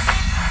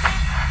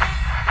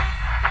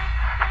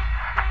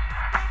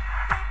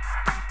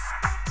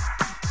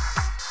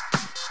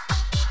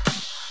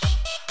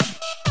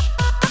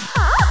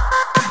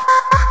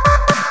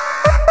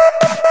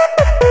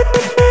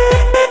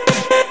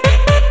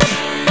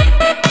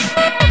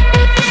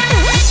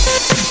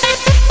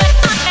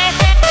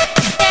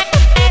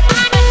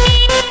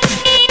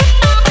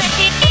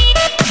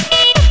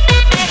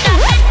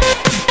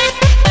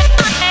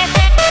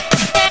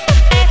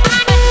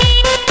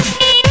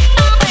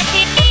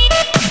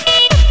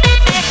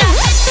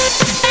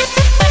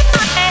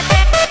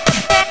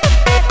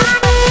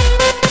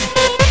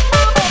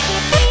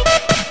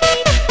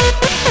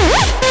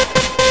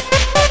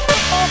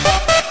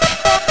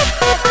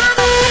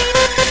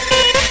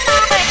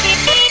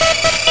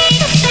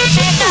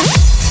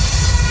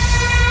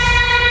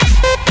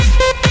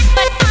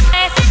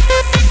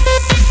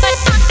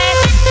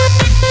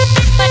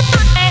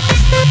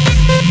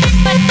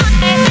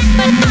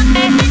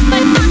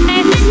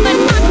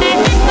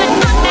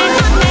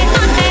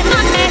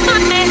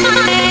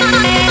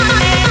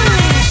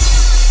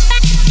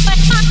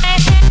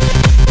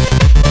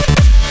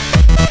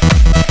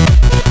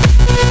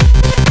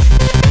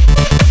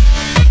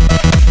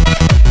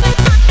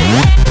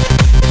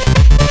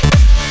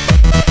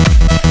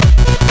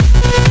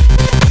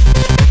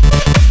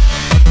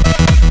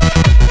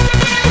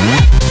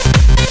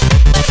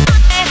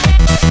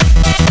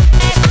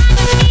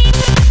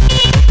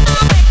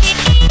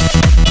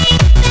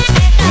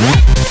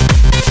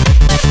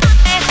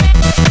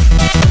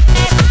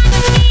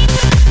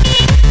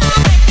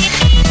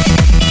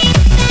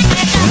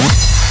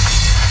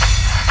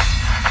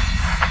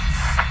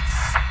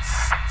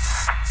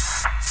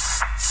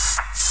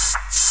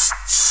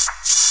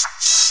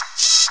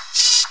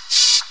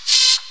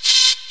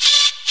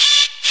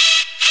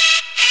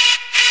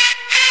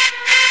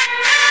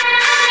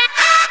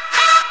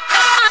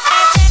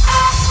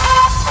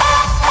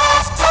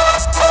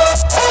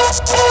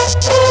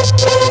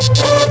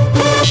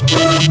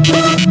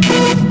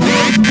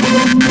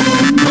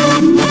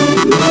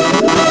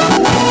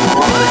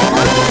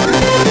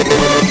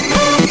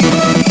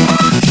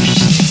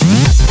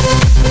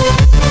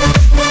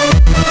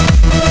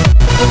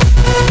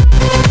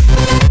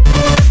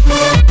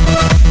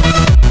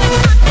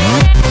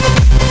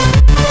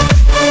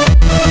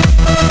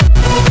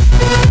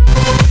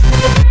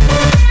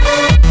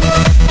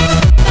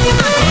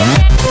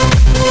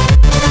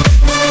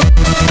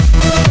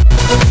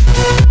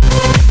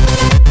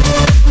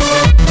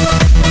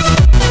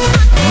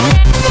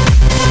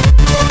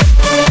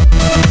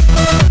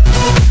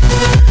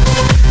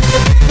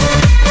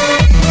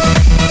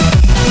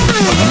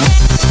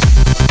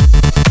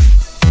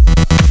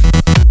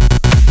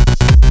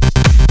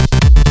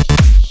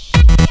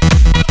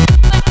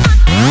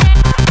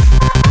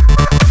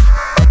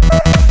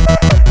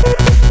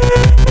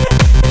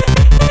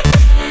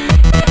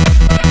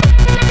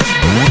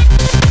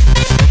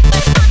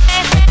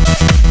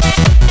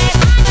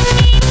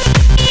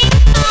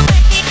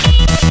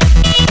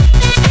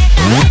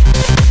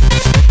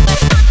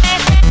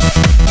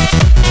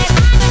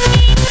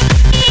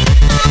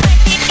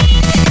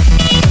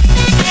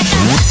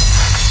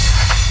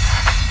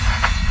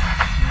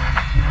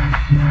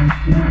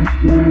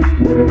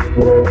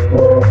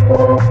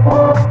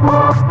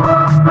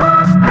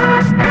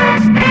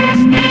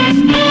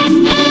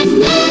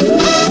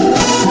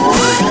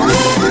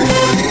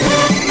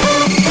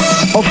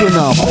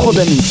 Antonin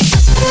Prodamix.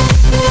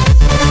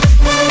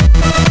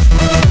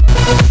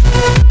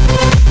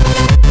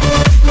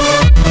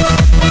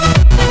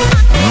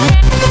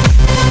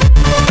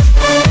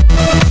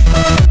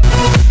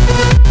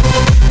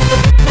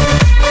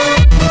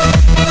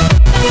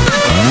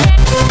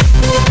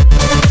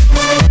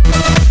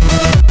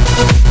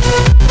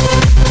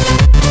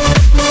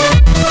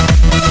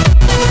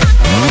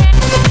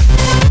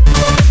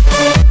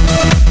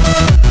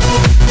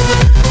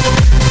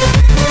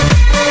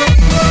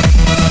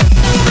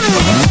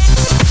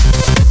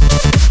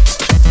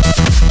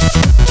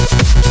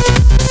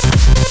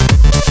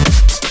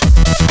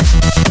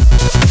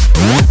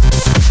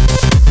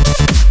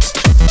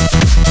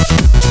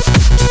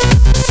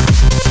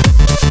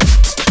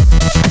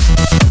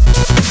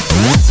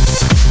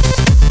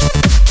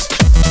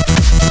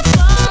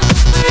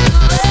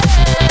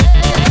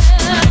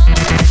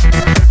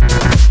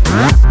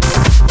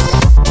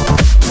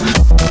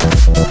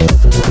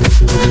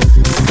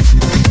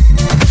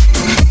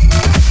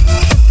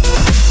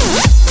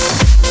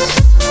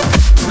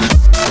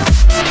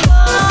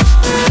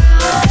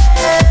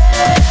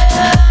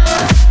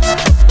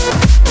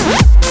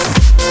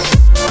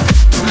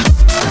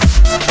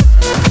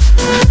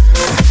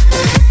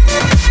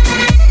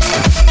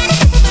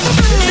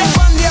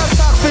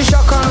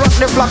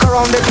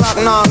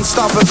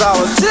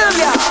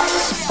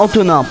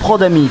 Antonin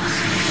Prodamix.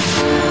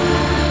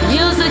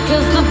 Music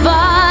is the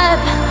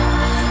vibe,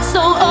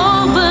 so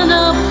open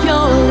up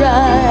your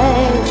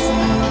eyes.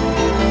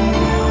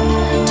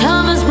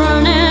 Time is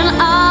running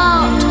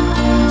out,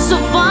 so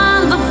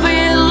find the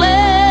feeling.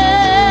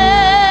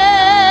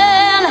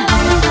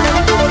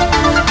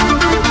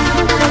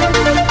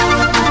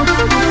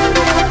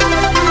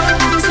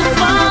 So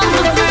find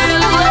the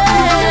feeling.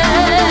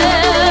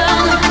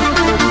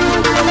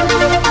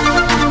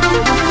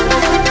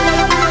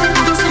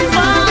 So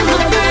find the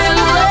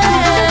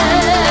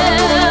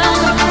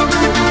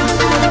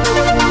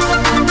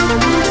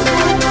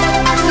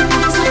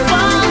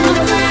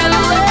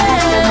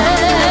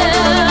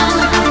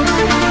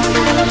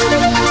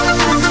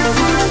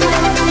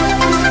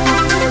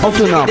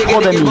Antonin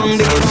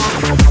Prodamix.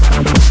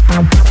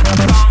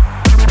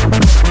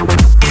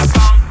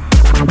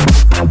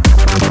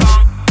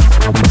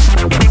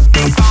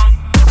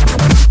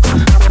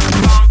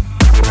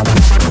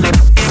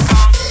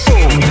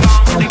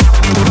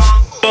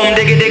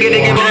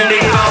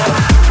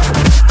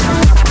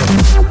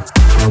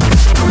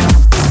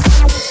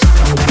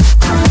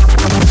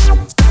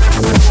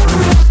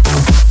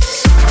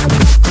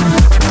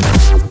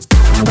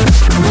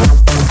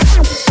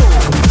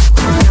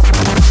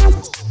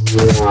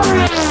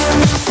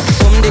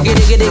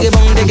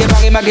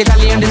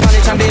 Italian, the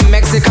Spanish and the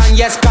Mexican.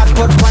 Yes, God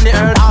put on the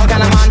earth all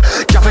kind of man.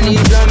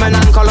 Japanese, German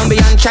and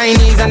Colombian,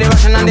 Chinese and the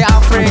Russian and the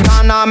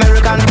African,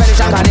 American,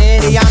 British and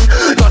Canadian,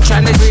 Dutch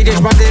and the Swedish,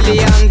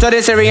 Brazilian, to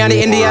the Syrian,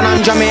 the Indian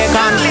and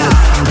Jamaican.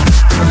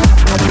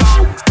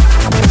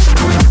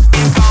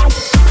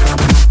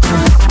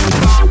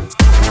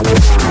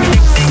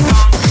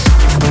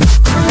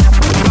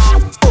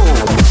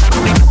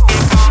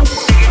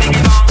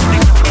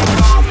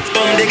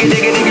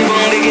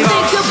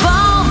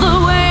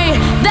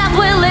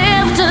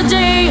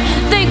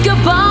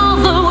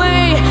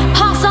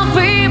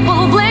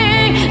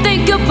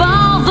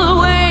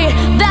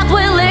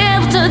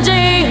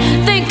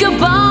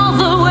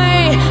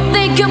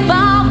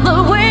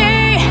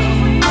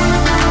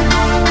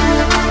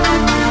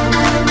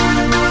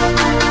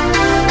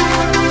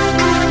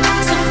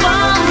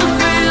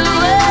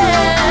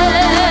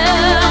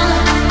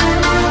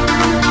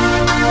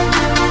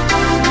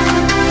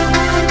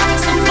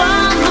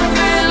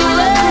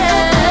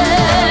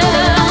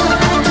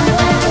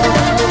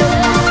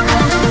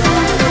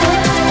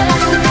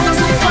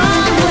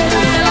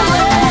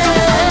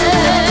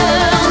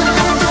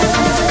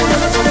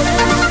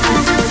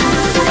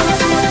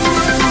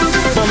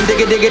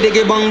 Diggy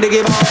diggy bong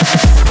diggy bong.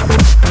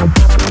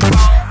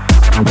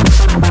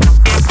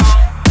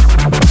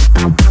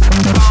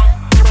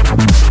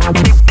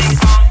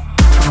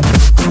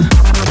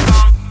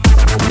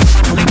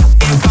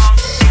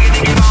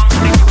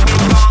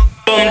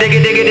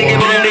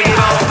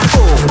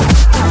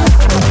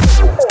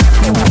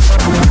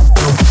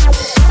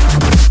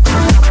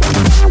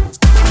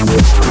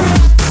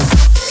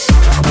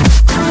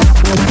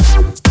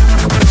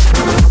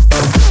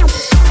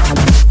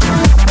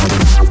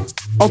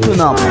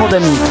 Antonin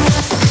Prodamix.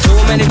 Too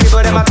many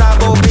people them a talk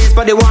about peace,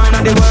 but the war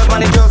and the world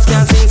man they just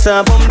can't sing.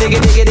 So boom diggy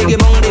diggy diggy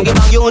boom diggy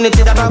bang.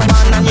 Unity that up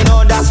and you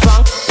know that's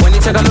strong. When you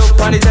take a look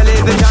on the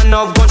television,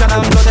 no gunshot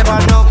and blood,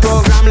 but no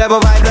program level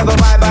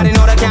vibe, but you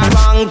know they can't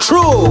wrong.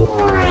 True.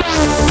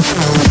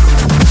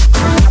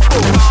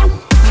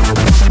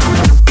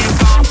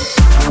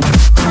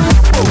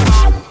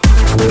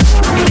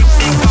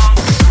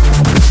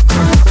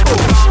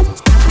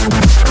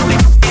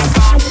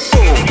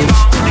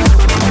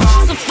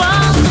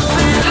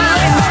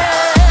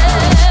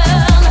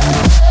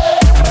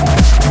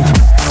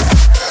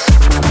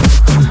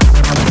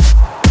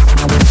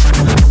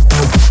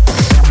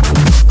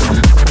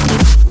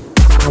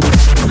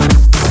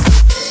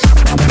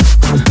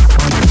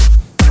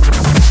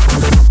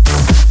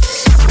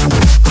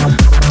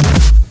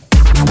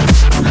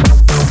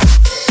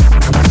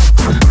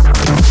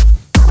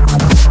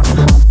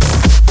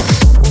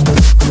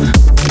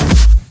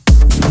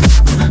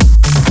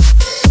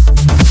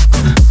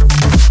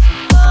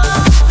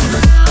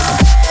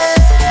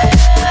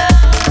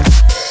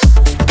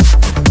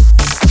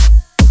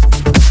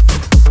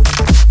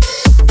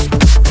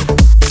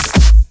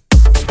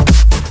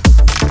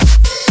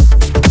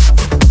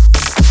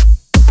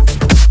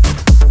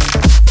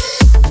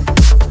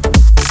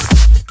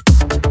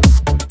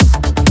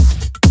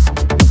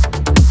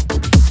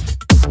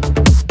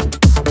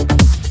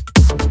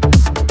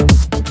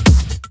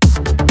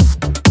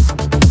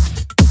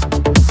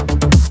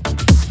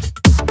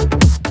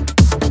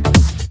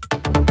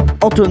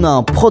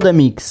 Antonin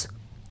Prodamix.